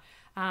about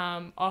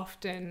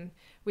often,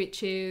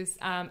 which is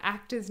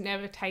actors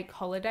never take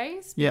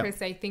holidays because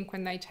they think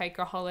when they take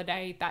a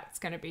holiday, that's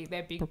going to be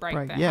their big break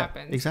that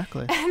happens.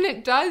 Exactly. And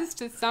it does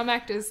to some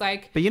actors.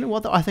 Like, but you know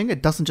what? I think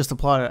it doesn't just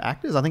apply to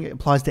actors. I think it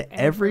applies to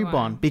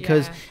everyone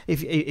because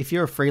if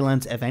you're a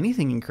freelance of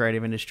anything in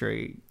creative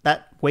industry,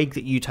 that week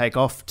that you take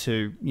off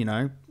to, you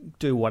know,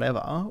 do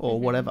whatever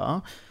or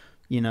whatever,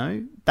 you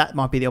know, that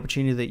might be the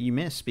opportunity that you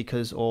miss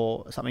because,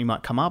 or something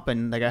might come up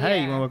and they go,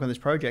 hey, you want to work on this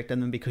project?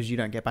 And then because you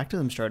don't get back to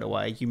them straight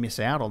away, you miss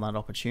out on that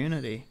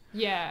opportunity.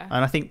 Yeah.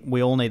 And I think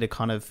we all need to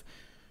kind of,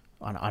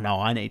 I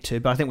know I need to,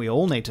 but I think we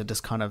all need to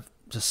just kind of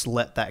just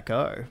let that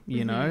go,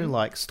 you know,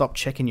 like stop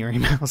checking your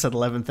emails at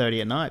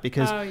 11:30 at night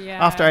because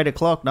after 8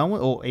 o'clock, no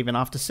one, or even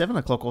after 7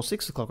 o'clock or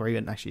 6 o'clock, or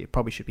even actually it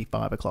probably should be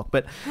 5 o'clock,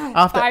 but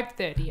after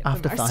 5:30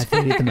 after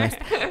 5:30 at the most.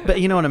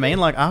 But you know what I mean?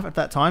 Like after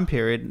that time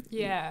period,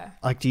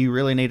 like do you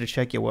really need to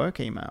check your work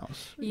emails?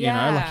 You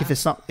know, like if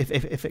it's not,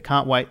 if it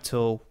can't wait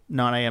till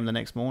 9 a.m. the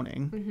next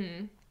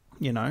morning,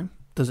 you know,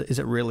 is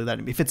it really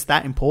that? If it's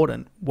that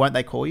important, won't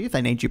they call you if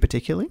they need you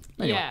particularly?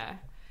 Anyway.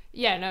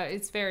 Yeah, no,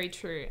 it's very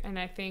true. And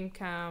I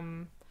think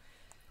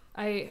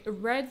I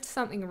read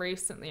something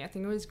recently. I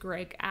think it was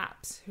Greg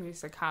Apps, who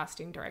is a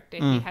casting director.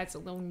 He has a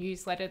little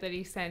newsletter that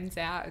he sends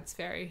out. It's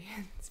very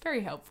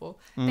helpful.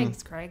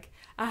 Thanks, Greg.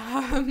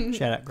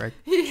 Shout out, Greg.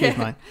 Yeah. Cheers,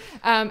 mate.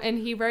 And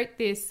he wrote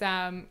this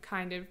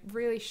kind of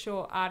really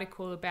short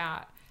article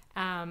about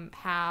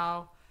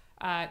how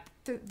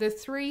the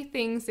three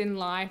things in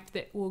life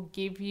that will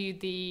give you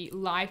the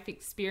life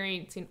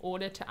experience in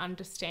order to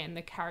understand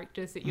the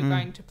characters that you're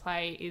going to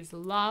play is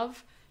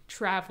love,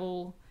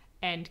 travel,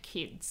 and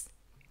kids.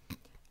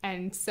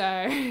 And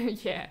so,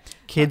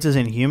 Kids as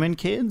in human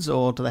kids,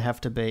 or do they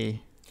have to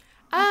be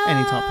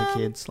any type of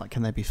kids? Like,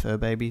 can they be fur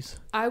babies?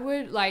 I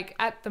would, like,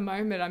 at the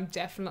moment, I'm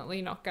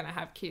definitely not going to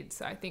have kids.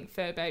 So I think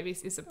fur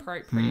babies is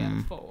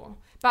appropriate for...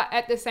 But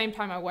at the same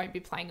time, I won't be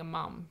playing a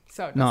mum,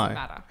 so it doesn't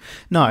matter.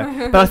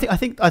 No, but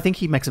I think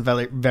he makes a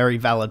very, very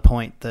valid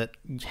point that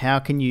how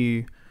can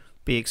you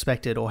be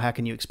expected, or how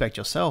can you expect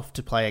yourself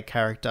to play a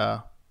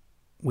character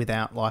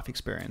without life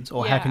experience,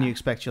 or how can you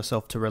expect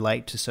yourself to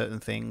relate to certain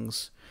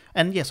things?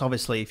 And yes,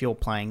 obviously, if you're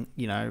playing,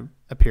 you know,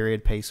 a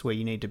period piece where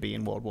you need to be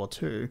in World War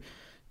II,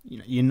 you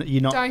know,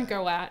 you're not. Don't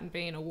go out and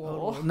be in a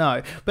war.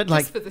 No, but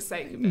like just for the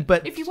sake of it.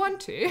 But if you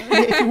want to,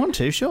 if you want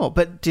to, sure.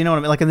 But do you know what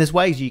I mean? Like, and there's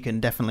ways you can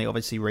definitely,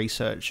 obviously,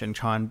 research and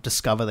try and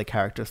discover the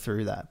character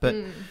through that. But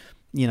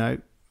you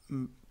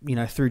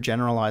know, through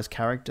generalized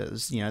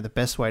characters, you know, the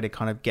best way to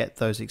kind of get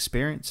those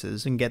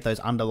experiences and get those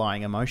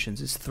underlying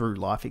emotions is through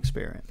life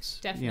experience.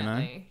 Definitely, you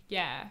know?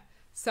 Yeah.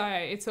 So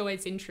it's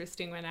always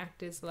interesting when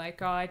actors are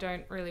like, oh, I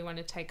don't really want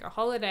to take a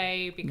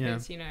holiday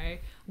because, you know,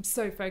 I'm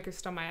so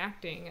focused on my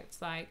acting.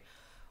 It's like,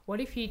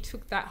 what if you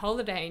took that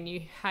holiday and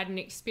you had an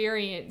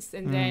experience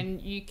and then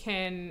you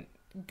can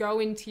go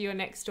into your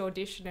next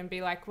audition and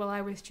be like, well,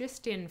 I was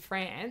just in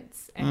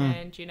France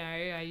and, you know,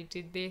 I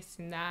did this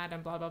and that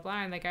and blah, blah,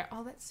 blah. And they go,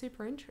 oh, that's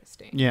super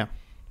interesting. Yeah.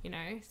 You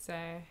know, so...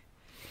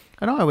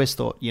 And I always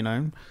thought, you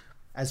know...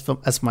 As for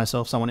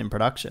myself, someone in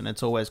production,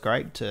 it's always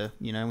great to,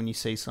 you know, when you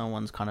see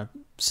someone's kind of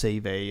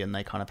CV and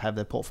they kind of have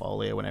their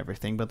portfolio and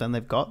everything, but then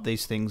they've got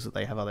these things that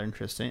they have other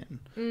interests in.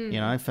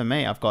 You know, for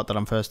me, I've got that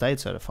I'm first aid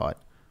certified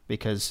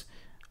because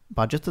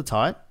budgets are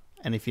tight,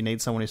 and if you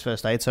need someone who's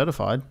first aid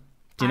certified,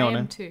 do you know what I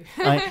mean? Too.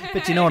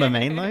 But do you know what I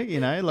mean? Like, you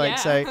know, like,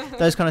 so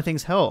those kind of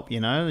things help, you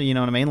know what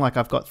I mean? Like,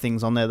 I've got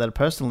things on there that are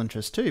personal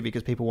interests too,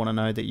 because people want to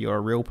know that you're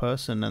a real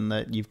person and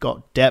that you've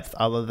got depth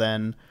other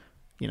than,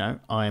 you know,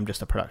 I am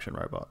just a production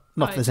robot.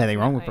 Not that there's anything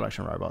wrong with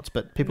production robots,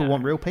 but people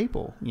want real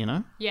people, you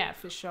know? Yeah,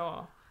 for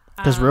sure.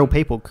 Because real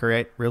people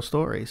create real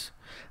stories.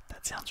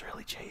 That sounds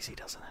really cheesy,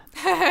 doesn't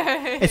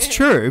it? It's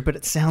true, but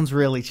it sounds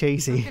really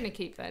cheesy. I'm going to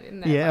keep that in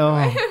there.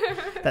 Yeah,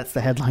 that's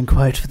the headline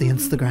quote for the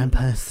Instagram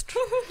post.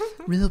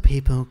 Real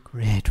people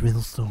create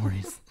real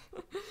stories.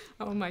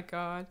 Oh my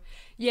God.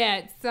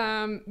 Yeah, it's,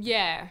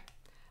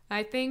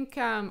 I think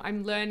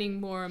I'm learning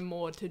more and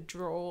more to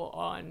draw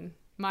on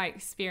my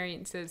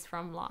experiences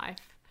from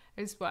life,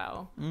 as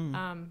well,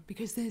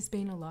 because there's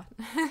been a lot.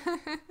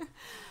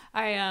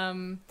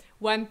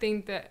 One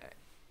thing that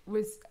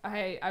was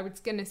I was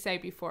going to say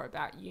before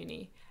about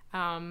uni,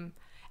 and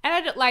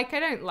I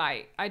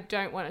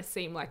don't want to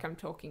seem like I'm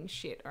talking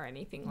shit or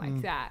anything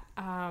like that.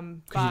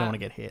 Because you don't want to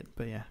get hit,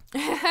 but yeah.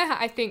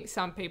 I think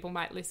some people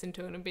might listen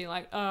to it and be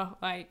like, oh,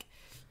 like,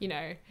 you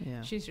know,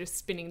 she's just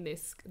spinning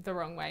this the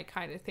wrong way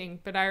kind of thing.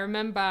 But I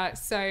remember,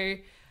 so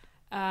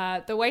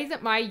the way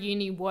that my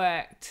uni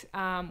worked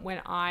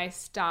when I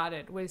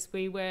started was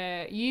they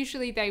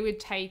would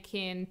take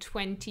in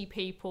 20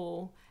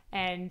 people,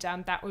 and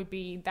that would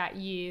be that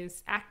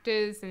year's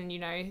actors and, you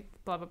know,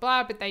 blah, blah,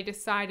 blah. But they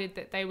decided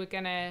that they were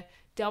going to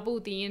double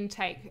the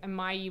intake, and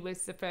my year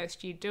was the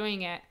first year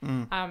doing it.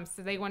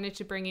 So they wanted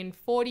to bring in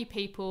 40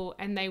 people,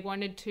 and they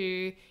wanted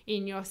to,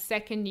 in your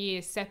second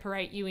year,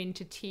 separate you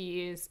into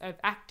tiers of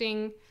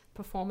acting,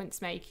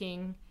 performance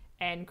making,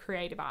 and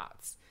creative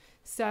arts.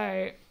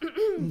 So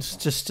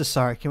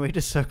sorry, can we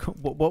just circle?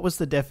 What was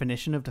the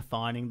definition of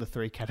defining the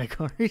three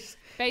categories?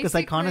 Because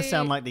they kind of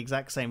sound like the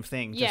exact same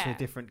thing, just with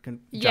different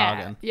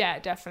jargon. Yeah,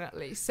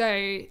 definitely. So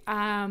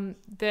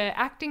the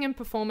acting and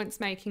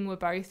performance making were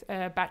both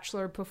a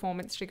Bachelor of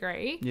Performance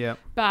degree. Yeah.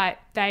 But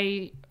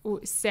they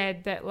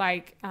said that,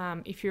 like,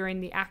 if you're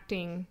in the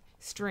acting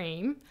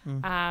stream,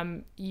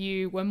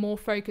 you were more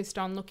focused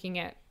on looking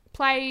at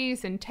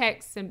plays and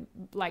texts and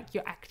like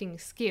your acting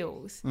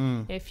skills.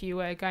 If you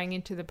were going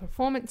into the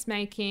performance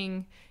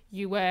making,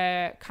 you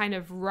were kind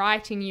of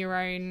writing your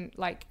own,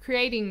 like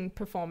creating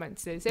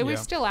performances. It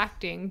was still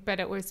acting, but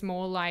it was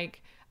more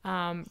like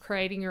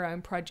creating your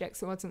own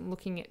projects. It wasn't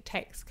looking at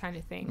text kind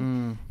of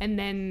thing. And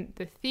then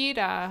the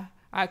theatre,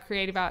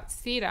 creative arts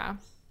theatre,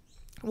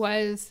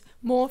 was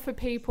more for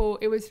people.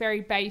 It was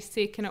very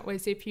basic, and it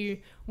was if you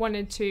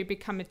wanted to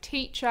become a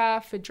teacher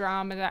for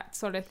drama, that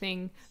sort of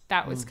thing,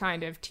 that was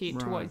kind of tiered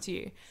towards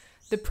you.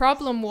 The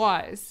problem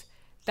was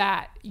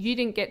that you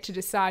didn't get to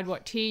decide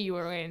what tier you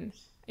were in.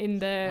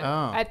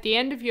 At the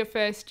end of your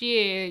first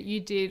year, you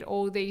did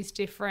all these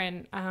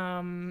different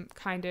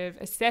kind of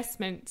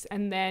assessments,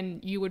 and then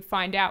you would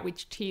find out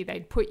which tier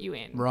they'd put you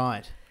in.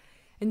 Right.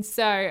 And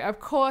so, of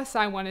course,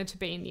 I wanted to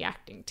be in the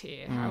acting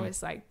tier. I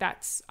was like,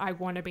 I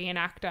want to be an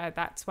actor.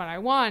 That's what I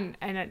want.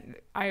 And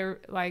I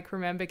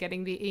remember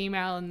getting the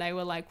email, and they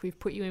were like, we've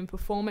put you in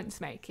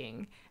performance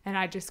making. And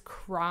I just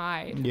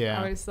cried.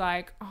 Yeah. I was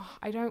like, oh,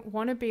 I don't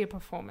want to be a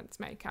performance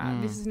maker.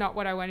 This is not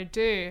what I want to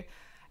do.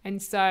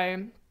 And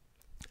so,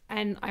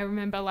 and I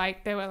remember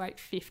like there were like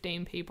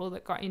 15 people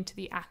that got into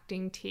the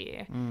acting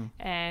tier,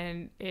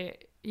 and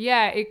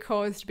it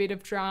caused a bit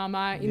of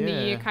drama in the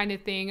year kind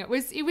of thing. It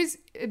was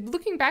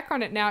looking back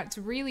on it now, it's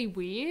really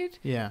weird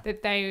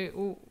that they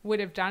would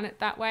have done it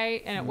that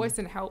way, and it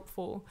wasn't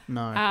helpful.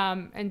 No.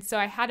 And so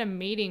I had a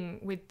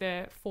meeting with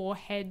the 4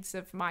 heads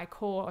of my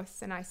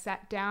course, and I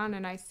sat down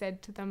and I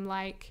said to them,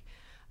 like,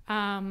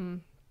 I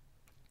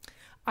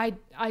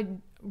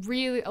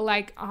really,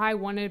 like, I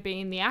want to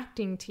be in the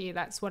acting tier.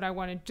 That's what I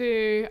want to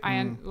do. I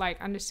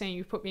understand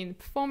you put me in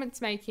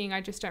performance making. I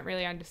just don't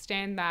really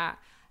understand that.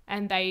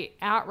 And they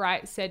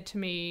outright said to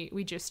me,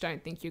 we just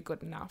don't think you're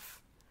good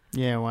enough.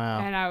 Yeah, wow.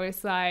 And I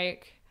was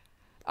like,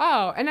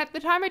 oh, and at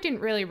the time I didn't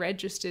really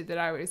register that.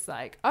 I was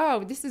like,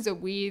 oh, this is a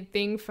weird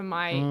thing for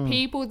my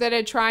people that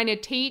are trying to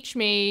teach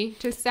me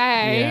to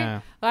say.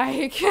 Yeah.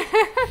 Like,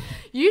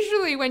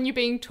 usually when you're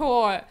being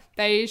taught,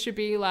 they should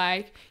be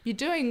like, you're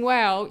doing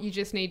well, you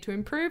just need to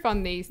improve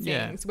on these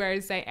things.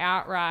 Whereas they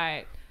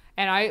outright,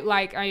 and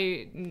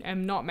I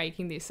am not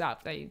making this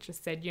up, they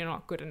just said, you're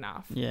not good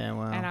enough. Yeah,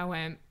 wow. And I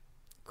went,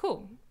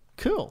 cool.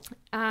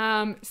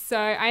 So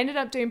I ended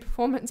up doing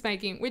performance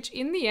making, which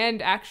in the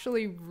end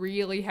actually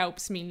really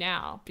helps me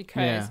now,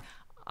 because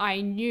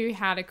I knew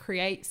how to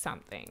create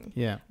something,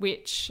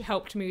 which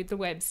helped me with the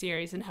web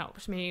series and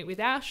helped me with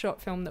our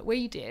short film that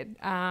we did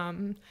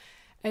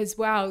as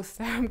well.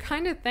 So I'm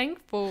kind of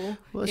thankful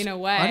in a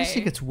way. I just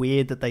think it's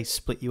weird that they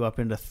split you up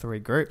into 3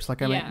 groups.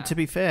 Like, I mean, to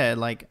be fair,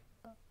 like,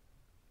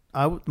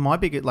 I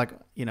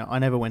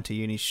never went to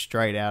uni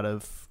straight out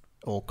of,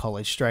 or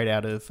college straight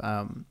out of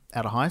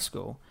high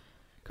school,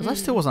 because I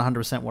still wasn't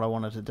 100% what I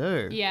wanted to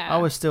do. Yeah. I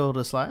was still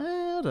just like,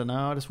 I don't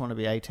know, I just want to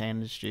be 18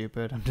 and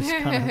stupid. I'm just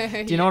kind of,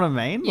 do you know what I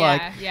mean?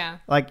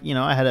 Like, you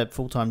know, I had a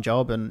full-time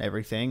job and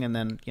everything, and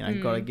then, you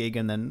know, got a gig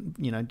and then,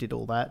 you know, did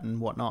all that and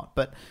whatnot.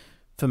 But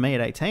for me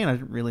at 18, I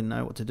didn't really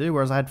know what to do.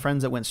 Whereas I had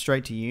friends that went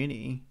straight to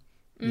uni,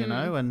 you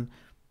know, and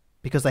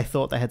because they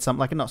thought they had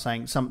something, like, I'm not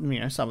saying some, you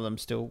know, some of them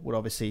still would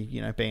obviously,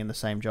 you know, be in the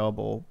same job,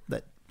 or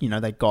that, you know,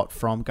 they got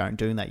from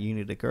doing that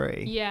uni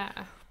degree. Yeah.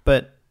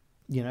 But,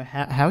 you know,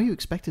 how are you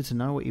expected to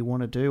know what you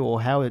want to do,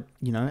 or how it,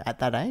 you know, at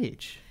that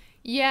age?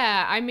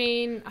 Yeah, I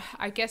mean,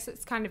 I guess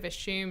it's kind of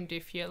assumed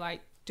if you're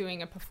like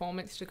doing a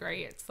performance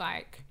degree, it's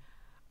like,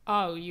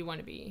 oh, you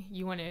want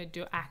to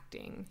do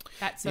acting,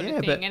 that sort of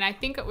thing. But, and I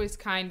think it was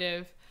kind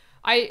of,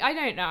 I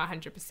don't know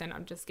 100%,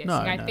 I'm just guessing. No.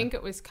 I think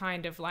it was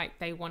kind of like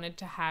they wanted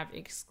to have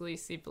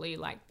exclusively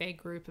like their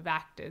group of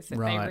actors that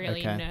they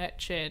really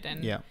nurtured,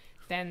 and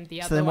then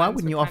the other. So then why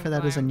wouldn't you offer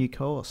that as a new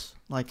course?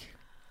 Like,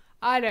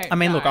 I don't I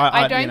mean, know. look,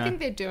 I don't you know, think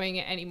they're doing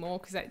it anymore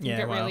because I think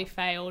Yeah, it well. really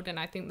failed, and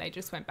I think they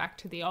just went back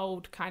to the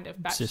old kind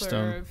of Bachelor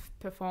System. of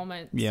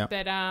Performance. Yeah.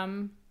 But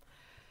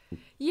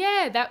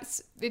yeah,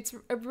 it's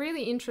a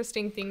really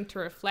interesting thing to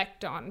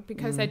reflect on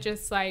because I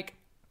just like,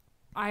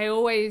 I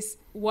always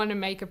want to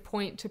make a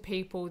point to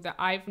people that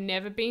I've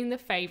never been the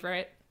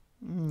favorite.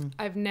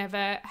 I've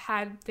never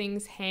had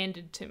things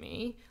handed to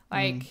me,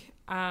 like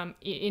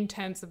in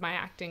terms of my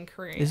acting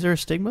career. Is there a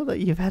stigma that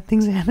you've had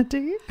things handed to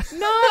you?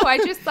 No, I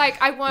just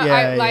like I want Yeah,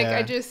 I like yeah.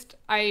 I just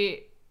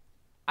I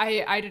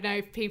don't know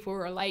if people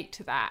relate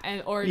to that,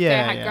 and or if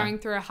Yeah, they're yeah. going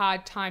through a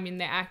hard time in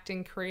their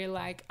acting career.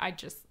 Like, I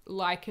just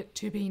like it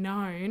to be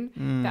known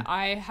that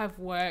I have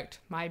worked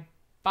my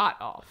butt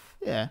off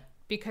Yeah.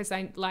 because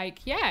I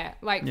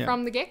Yeah.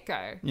 from the get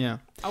go, Yeah.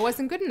 I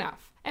wasn't good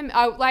enough, and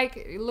I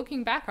like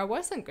looking back, I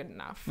wasn't good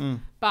enough,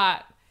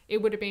 but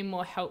it would have been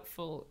more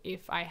helpful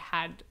if I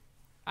had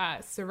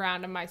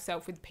surrounded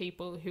myself with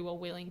people who are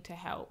willing to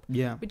help.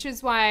 Yeah. Which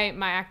is why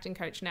my acting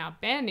coach now,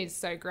 Ben, is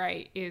so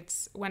great.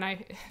 It's when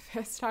I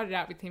first started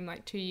out with him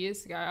like 2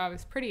 years ago, I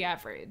was pretty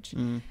average.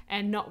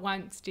 And not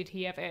once did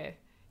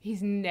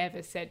he's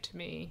never said to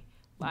me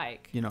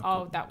like, You're not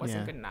oh, good. that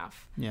wasn't Yeah. good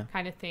enough Yeah.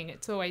 kind of thing.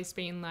 It's always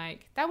been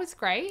like, that was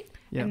great.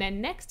 Yeah. And then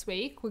next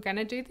week we're going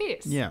to do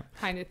this Yeah.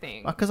 kind of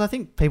thing. Because I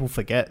think people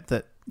forget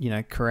that, you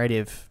know,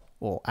 creative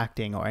or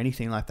acting or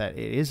anything like that,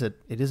 it is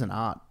an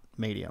art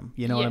medium.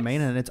 You know what I Yes.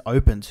 mean? And it's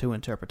open to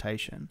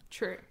interpretation.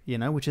 True. You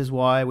know, which is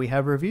why we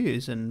have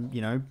reviews and,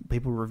 you know,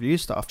 people review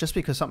stuff. Just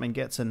because something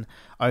gets an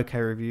okay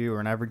review or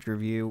an average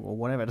review or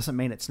whatever doesn't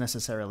mean it's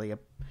necessarily a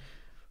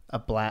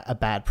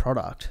bad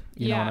product.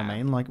 You know what I Yeah.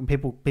 mean? Like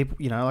people,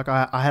 you know, like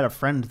I had a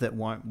friend that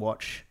won't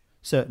watch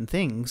certain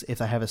things if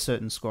they have a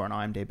certain score on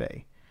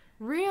IMDb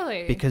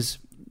Really? because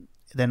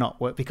they're not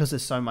because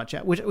there's so much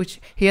out, which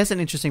he has an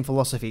interesting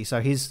philosophy. So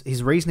his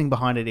reasoning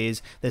behind it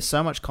is there's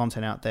so much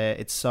content out there,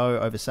 it's so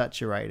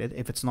oversaturated.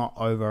 If it's not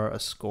over a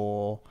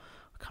score,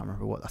 I can't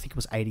remember what, I think it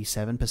was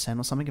 87%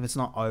 or something. If it's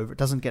not over, it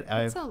doesn't get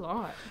That's over. a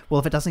lot. Well,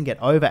 if it doesn't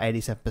get over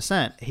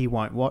 87%, he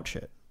won't watch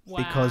it.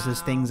 Because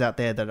there's Wow. things out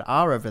there that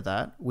are over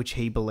that, which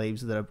he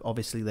believes that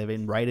obviously they've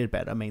been rated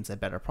better, means they're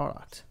better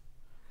product.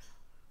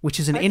 Which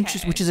is an Okay.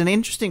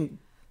 interesting.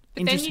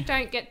 But then you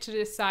don't get to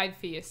decide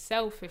for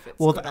yourself if it's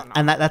Well, good or not.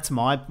 and that's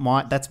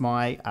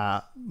my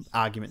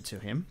argument to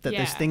him, that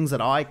there's Yeah. things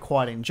that I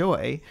quite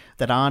enjoy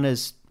that aren't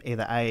as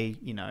either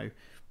you know,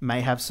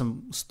 may have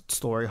some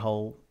story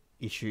hole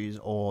issues,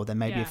 or there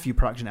may be Yeah. a few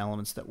production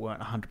elements that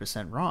weren't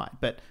 100% right,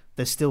 but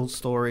there's still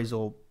stories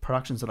or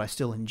productions that I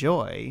still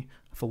enjoy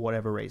for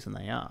whatever reason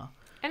they are.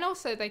 And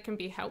also they can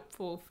be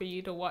helpful for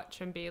you to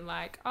watch and be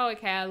like, oh,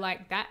 okay, I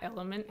like that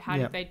element. How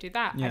Yeah. did they do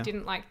that? Yeah. I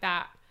didn't like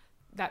that.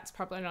 That's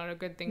probably not a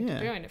good thing Yeah.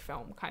 to do in a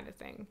film kind of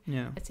thing.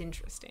 Yeah. It's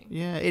interesting.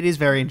 Yeah, it is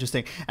very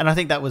interesting. And I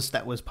think that was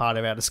part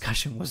of our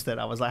discussion, was that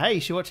I was like, hey,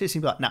 you should watch this.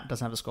 And he'd be like, nah,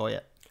 doesn't have a score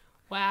yet.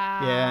 Wow.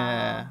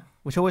 Yeah.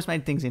 Which always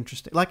made things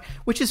interesting. Like,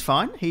 which is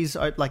fine. He's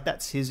like,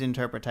 that's his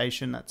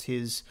interpretation. That's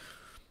his,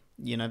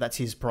 you know, that's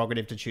his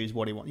prerogative to choose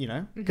what he wants, you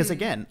know? Because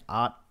again,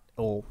 art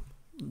or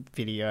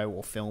video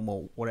or film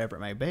or whatever it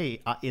may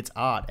be, it's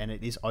art and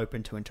it is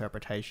open to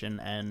interpretation,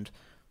 and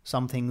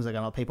some things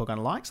people are going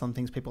to like, some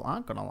things people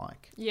aren't going to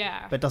like.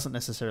 Yeah. But it doesn't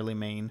necessarily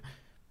mean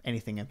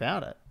anything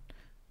about it.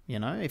 You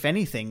know, if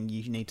anything,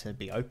 you need to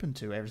be open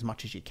to as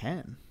much as you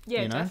can.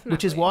 Yeah, you know? definitely.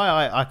 Which is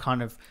why I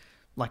kind of,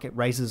 like, it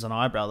raises an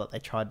eyebrow that they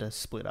tried to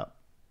split up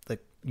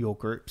your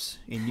groups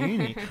in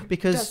uni,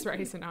 because Does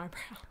raise an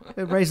eyebrow.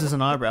 it raises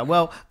an eyebrow.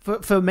 Well,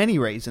 for many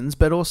reasons,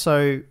 but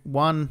also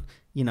one,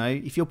 you know,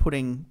 if you're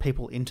putting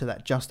people into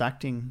that just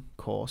acting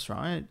course,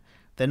 right,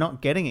 they're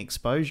not getting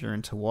exposure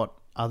into what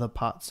other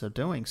parts are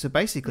doing. So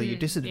basically you're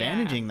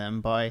disadvantaging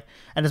them by,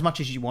 and as much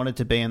as you wanted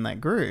to be in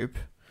that group,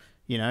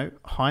 you know,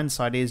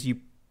 hindsight is you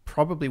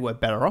probably were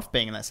better off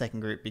being in that second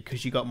group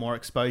because you got more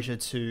exposure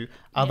to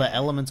other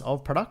elements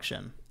of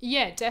production.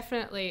 Yeah,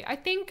 definitely. I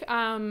think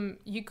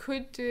you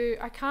could do,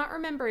 I can't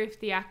remember if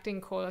the acting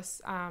course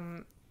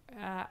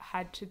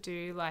had to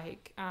do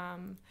like,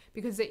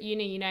 because at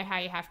uni, you know how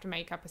you have to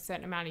make up a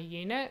certain amount of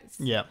units?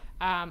 Yeah.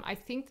 I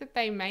think that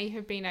they may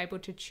have been able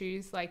to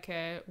choose like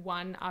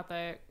one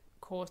other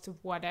course of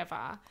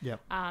whatever.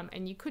 Yep.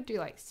 And you could do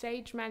like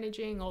stage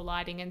managing or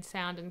lighting and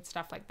sound and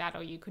stuff like that,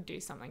 or you could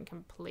do something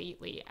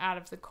completely out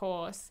of the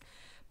course.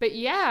 But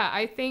yeah,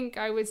 I think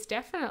I was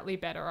definitely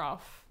better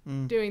off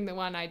doing the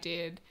one I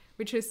did,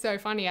 which was so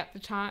funny at the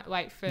time.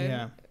 Like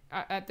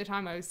at the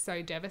time, I was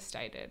so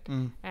devastated.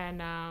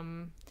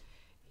 And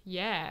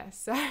yeah,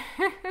 so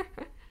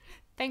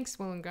thanks,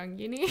 Wollongong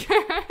Uni.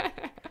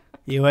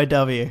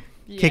 UAW,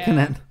 kicking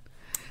it.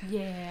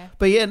 Yeah.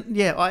 But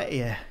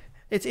yeah.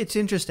 It's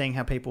interesting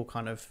how people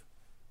kind of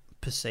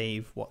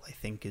perceive what they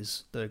think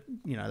is the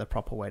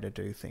proper way to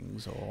do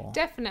things, or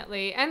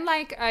Definitely. And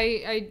like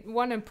I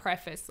want to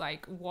preface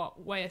like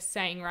what we're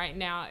saying right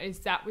now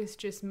is that was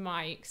just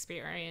my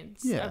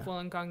experience of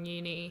Wollongong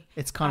Uni.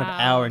 it's kind of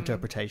our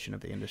interpretation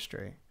of the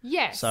industry.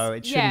 Yes. So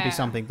it shouldn't be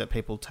something that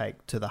people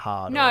take to the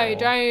heart. No,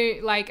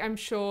 don't, like, I'm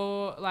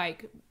sure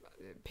like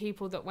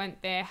people that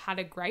went there had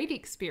a great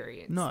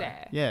experience No.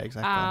 there. Yeah,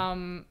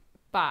 exactly.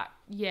 But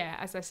yeah,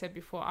 as I said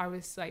before, I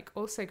was like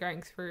also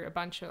going through a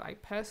bunch of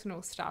like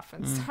personal stuff,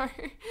 and so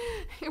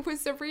it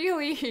was a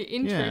really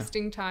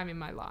interesting time in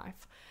my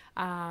life.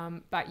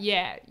 But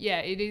yeah,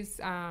 it is.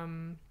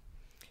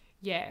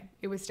 Yeah,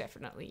 it was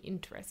definitely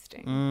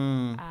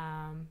interesting.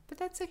 But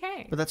that's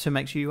okay. But that's who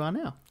makes you are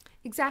now.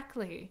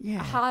 Exactly. Yeah.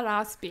 A hard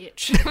ass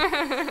bitch.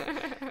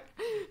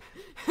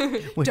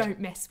 Don't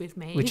mess with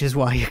me. Which is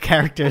why your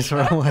characters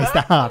are always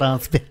the hard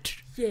ass bitch.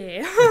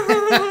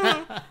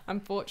 Yeah.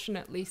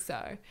 Unfortunately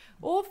so.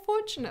 Or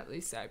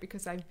fortunately so,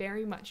 because I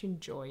very much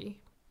enjoy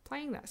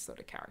playing that sort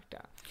of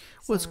character.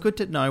 Well, it's good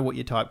to know what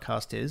your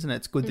typecast is, and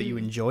it's good that you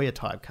enjoy a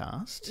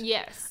typecast.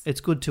 Yes. It's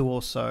good to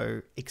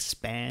also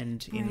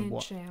expand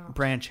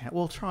branch out.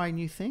 Well, try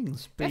new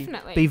things.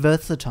 Definitely. Be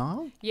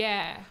versatile.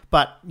 Yeah.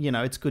 But,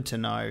 it's good to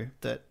know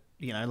that,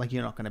 like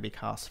you're not going to be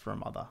cast for a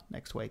mother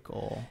next week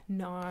or...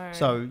 No.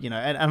 So, and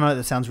I know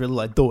that sounds really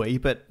like doy,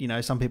 but,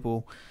 some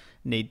people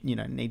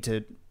need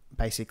to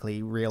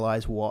basically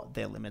realize what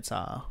their limits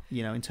are,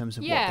 in terms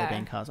of what they're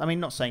being cast. I mean,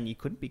 not saying you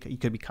could be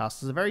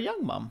cast as a very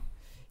young mum.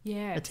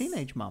 Yeah. A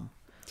teenage mum.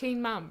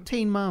 Teen mum.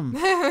 Teen mum.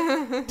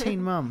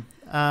 Teen mum.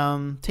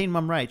 Teen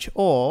mum Rach.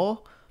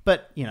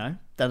 But, that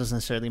doesn't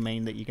necessarily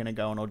mean that you're going to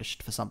go and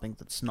audition for something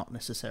that's not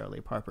necessarily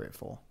appropriate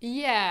for.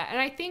 Yeah. And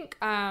I think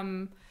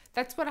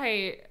that's what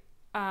I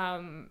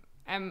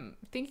am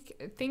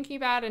thinking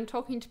about and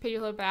talking to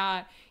people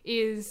about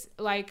is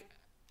like,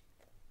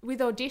 with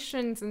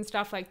auditions and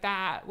stuff like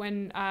that,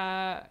 when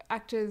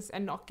actors are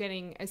not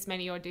getting as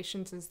many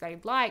auditions as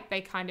they'd like,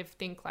 they kind of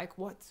think like,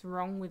 what's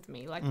wrong with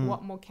me? Like,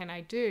 what more can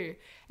I do?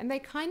 And they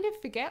kind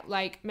of forget,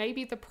 like,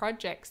 maybe the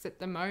projects at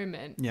the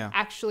moment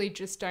actually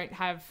just don't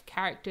have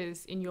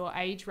characters in your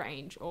age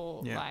range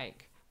or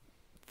like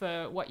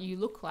for what you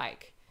look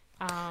like.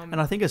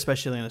 And I think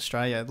especially in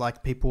Australia,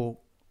 like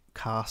people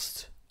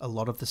cast a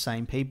lot of the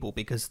same people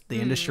because the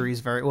industry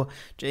is very, well,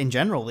 in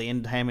general, the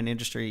entertainment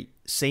industry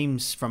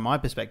seems, from my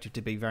perspective,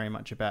 to be very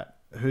much about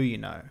who you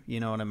know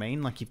what I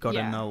mean? Like you've got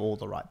to know all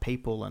the right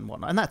people and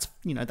whatnot. And that's,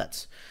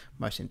 that's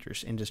most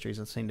industries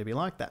that seem to be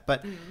like that.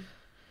 But, and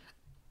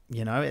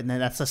then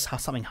that's just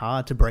something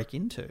hard to break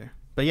into.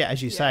 But yeah,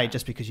 as you say,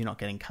 just because you're not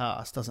getting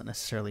cast doesn't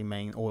necessarily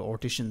mean, or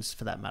auditions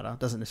for that matter,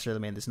 doesn't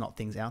necessarily mean there's not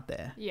things out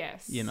there.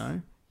 Yes.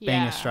 Being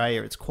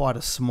Australia, it's quite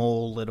a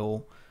small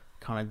little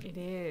kind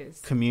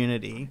of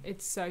community.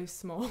 It's so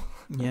small.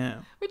 Yeah.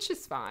 Which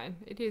is fine.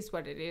 It is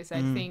what it is.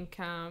 I think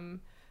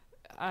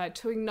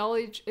to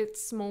acknowledge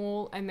it's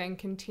small and then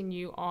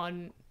continue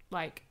on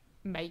like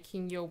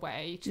making your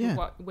way to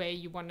where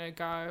you want to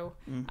go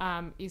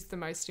is the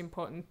most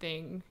important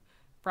thing,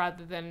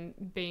 rather than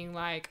being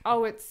like,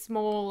 oh, it's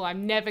small,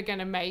 I'm never going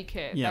to make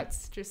it.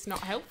 That's just not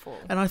helpful.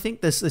 And I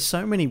think there's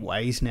so many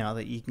ways now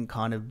that you can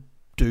kind of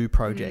do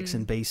projects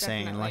and be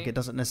seen. Definitely. Like it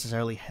doesn't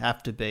necessarily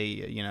have to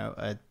be,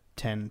 a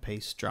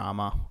 10-piece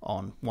drama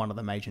on one of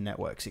the major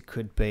networks. It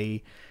could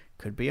be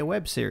a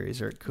web series,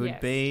 or it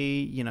could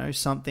be,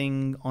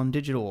 something on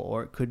digital,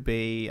 or it could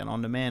be an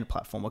on-demand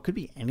platform, or it could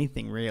be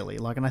anything really.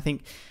 Like, and I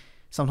think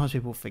sometimes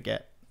people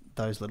forget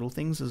those little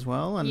things as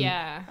well. And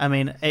I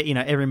mean,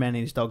 every man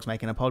and his dog's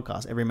making a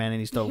podcast, every man and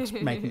his dog's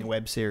making a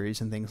web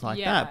series and things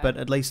like that, but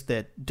at least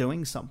they're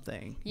doing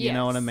something. You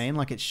know what I mean?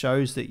 Like it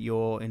shows that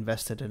you're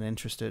invested and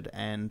interested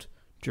and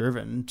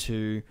driven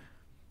to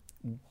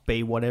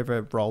be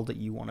whatever role that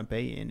you want to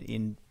be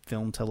in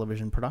film,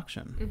 television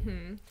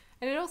production.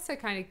 And it also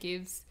kind of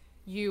gives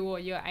you or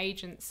your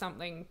agent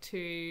something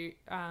to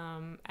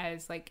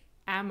as like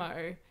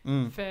ammo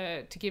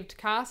to give to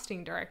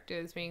casting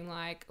directors, being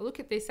like, look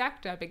at this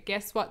actor, but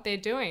guess what they're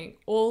doing?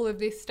 All of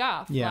this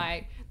stuff.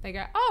 Like they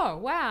go, oh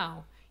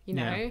wow,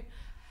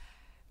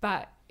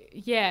 but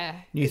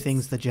new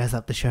things that jazz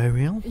up the show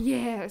reel.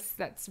 Yes,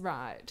 that's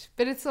right.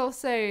 But it's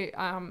also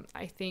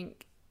I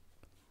think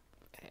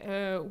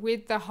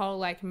with the whole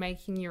like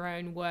making your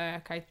own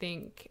work, I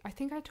think I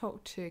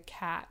talked to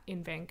Kat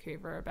in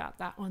Vancouver about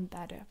that on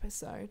that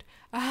episode.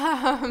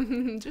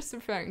 Just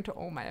referring to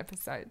all my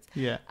episodes.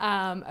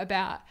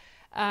 About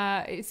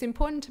it's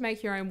important to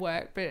make your own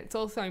work, but it's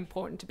also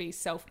important to be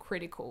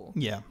self-critical.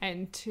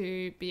 And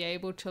to be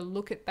able to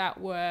look at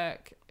that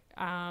work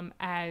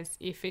as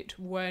if it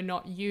were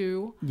not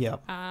you.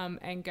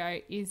 And go,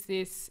 is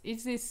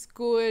this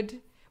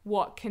good?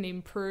 What can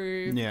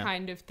improve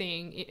kind of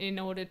thing in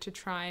order to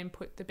try and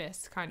put the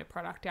best kind of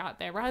product out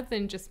there, rather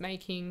than just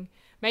making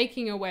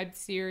a web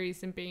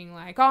series and being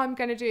like, oh, I'm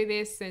going to do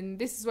this and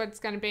this is what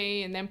it's going to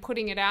be, and then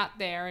putting it out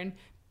there and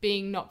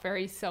being not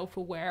very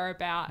self-aware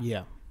about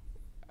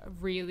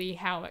really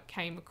how it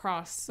came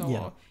across,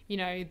 or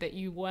that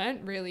you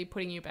weren't really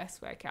putting your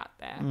best work out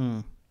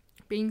there.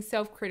 Being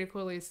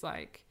self-critical is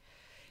like,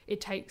 it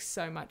takes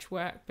so much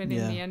work, but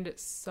Yeah. in the end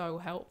it's so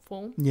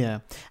helpful. Yeah.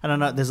 And I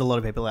know there's a lot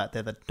of people out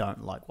there that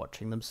don't like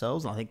watching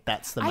themselves. And I think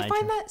that's the major... I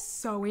find that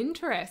so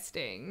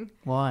interesting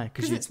Why?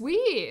 because it's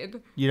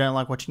weird. You don't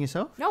like watching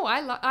yourself? No,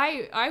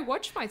 I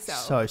watch myself.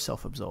 So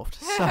self-absorbed.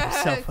 So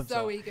self-absorbed.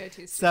 So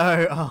egotistical.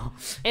 So, oh.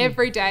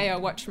 Every day I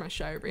watch my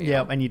show reel.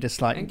 Yeah, and you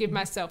just like... And give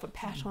myself a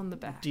pat on the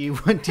back. Do you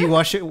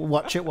watch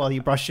it while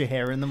you brush your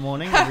hair in the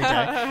morning every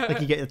day?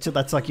 Like you get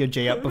that's like your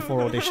G up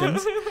before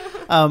auditions.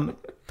 I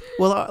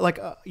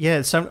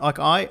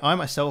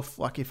myself,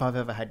 like if I've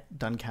ever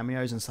done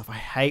cameos and stuff, I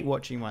hate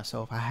watching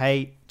myself. I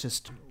hate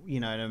just, you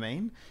know what I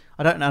mean?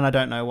 I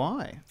don't know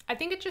why. I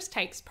think it just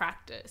takes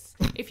practice.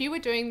 If you were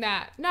doing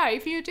that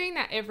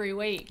every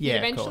week, Yeah, you'd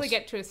of eventually course.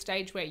 get to a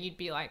stage where you'd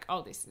be like,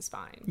 oh, this is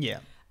fine. Yeah.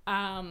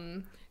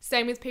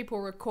 Same with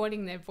people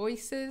recording their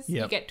voices.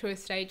 You Yep. get to a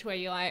stage where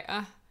you're like,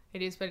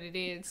 it is what it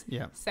is.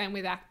 Yeah. Same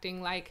with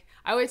acting. Like,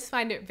 I always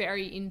find it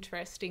very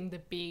interesting, the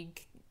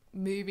big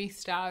movie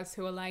stars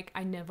who are like,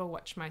 I never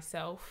watch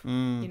myself,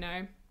 you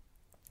know?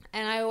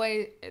 And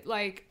I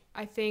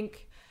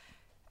think,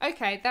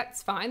 okay,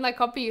 that's fine. Like,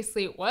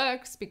 obviously it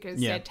works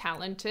because Yeah. they're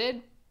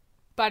talented.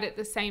 But at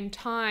the same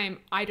time,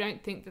 I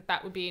don't think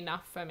that would be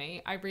enough for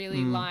me. I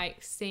really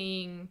like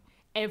seeing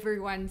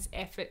everyone's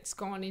efforts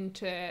gone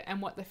into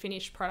and what the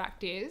finished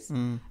product is.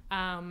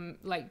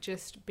 Like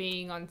just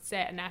being on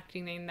set and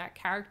acting in that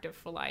character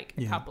for like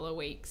a couple of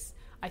weeks.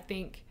 I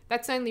think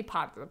that's only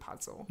part of the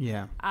puzzle.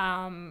 Yeah.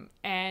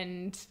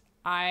 And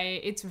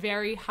it's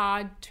very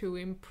hard to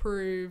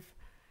improve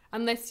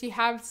unless you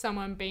have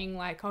someone being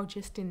like, oh,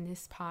 just in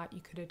this part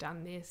you could have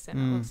done this and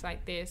it looks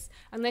like this.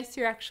 Unless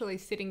you're actually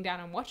sitting down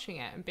and watching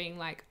it and being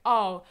like,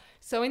 oh,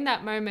 so in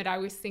that moment I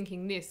was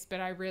thinking this, but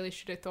I really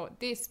should have thought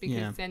this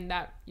because then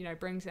that, you know,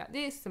 brings out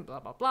this and blah,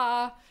 blah,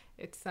 blah.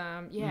 It's,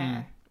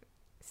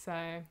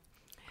 So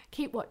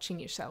keep watching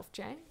yourself,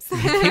 James.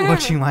 Keep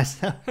watching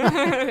myself.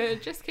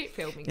 Just keep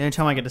filming. The only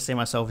time I get to see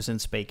myself is in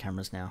speed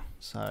cameras now.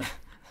 So,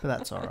 but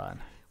that's all right.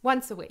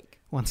 Once a week.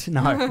 No.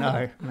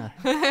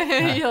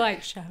 You're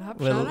like, shut up.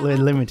 We're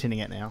limiting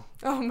it now.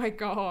 Oh my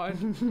God.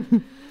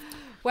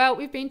 Well,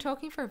 we've been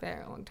talking for a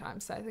very long time,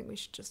 so I think we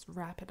should just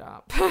wrap it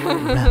up.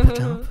 Wrap it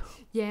up.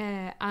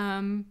 Yeah.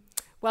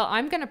 Well,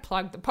 I'm going to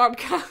plug the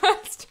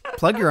podcast.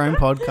 Plug your own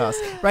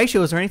podcast.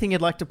 Rachel, is there anything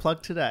you'd like to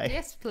plug today?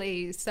 Yes,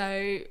 please.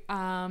 So,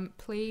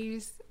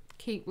 please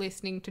keep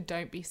listening to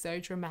Don't Be So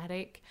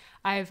Dramatic.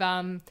 I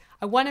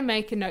want to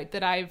make a note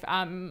that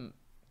I'm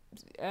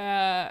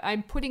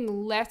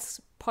putting less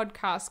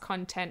podcast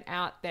content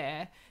out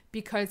there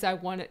because I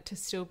want it to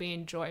still be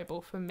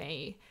enjoyable for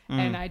me.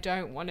 And I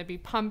don't want to be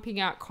pumping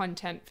out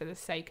content for the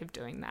sake of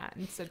doing that.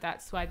 And so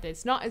that's why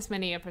there's not as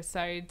many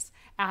episodes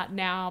out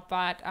now.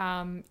 But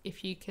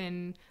if you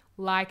can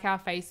like our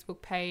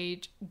Facebook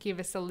page, give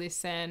us a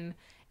listen.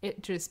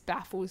 It just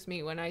baffles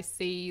me when I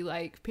see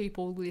like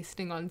people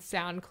listening on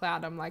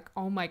SoundCloud. I'm like,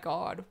 oh my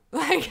God.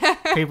 Like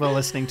People are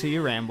listening to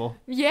you ramble.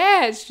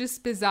 Yeah, it's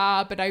just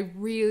bizarre, but I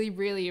really,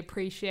 really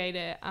appreciate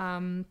it.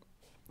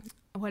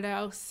 What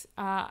else?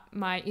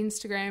 My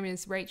Instagram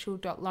is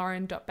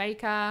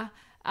rachel.lauren.baker.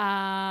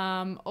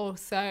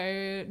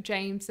 Also,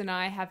 James and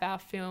I have our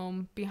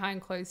film Behind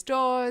Closed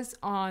Doors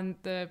on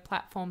the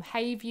platform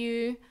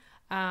HeyView,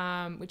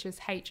 which is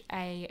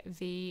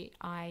HAVIEW.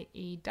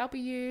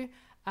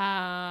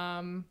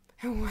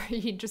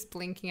 You're just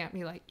blinking at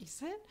me like,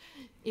 is it?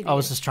 I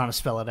was just trying to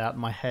spell it out in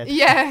my head.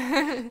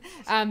 Yeah.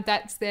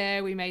 That's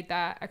there. We made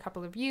that a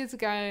couple of years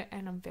ago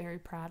and I'm very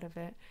proud of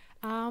it.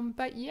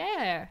 But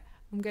yeah,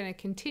 I'm going to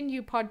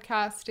continue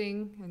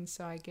podcasting. And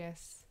so I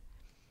guess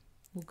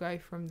we'll go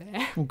from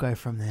there. We'll go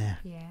from there.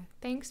 Yeah.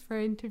 Thanks for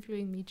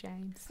interviewing me,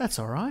 James. That's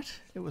all right.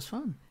 It was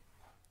fun.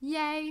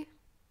 Yay.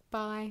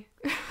 Bye.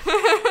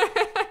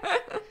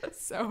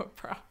 So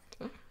abrupt.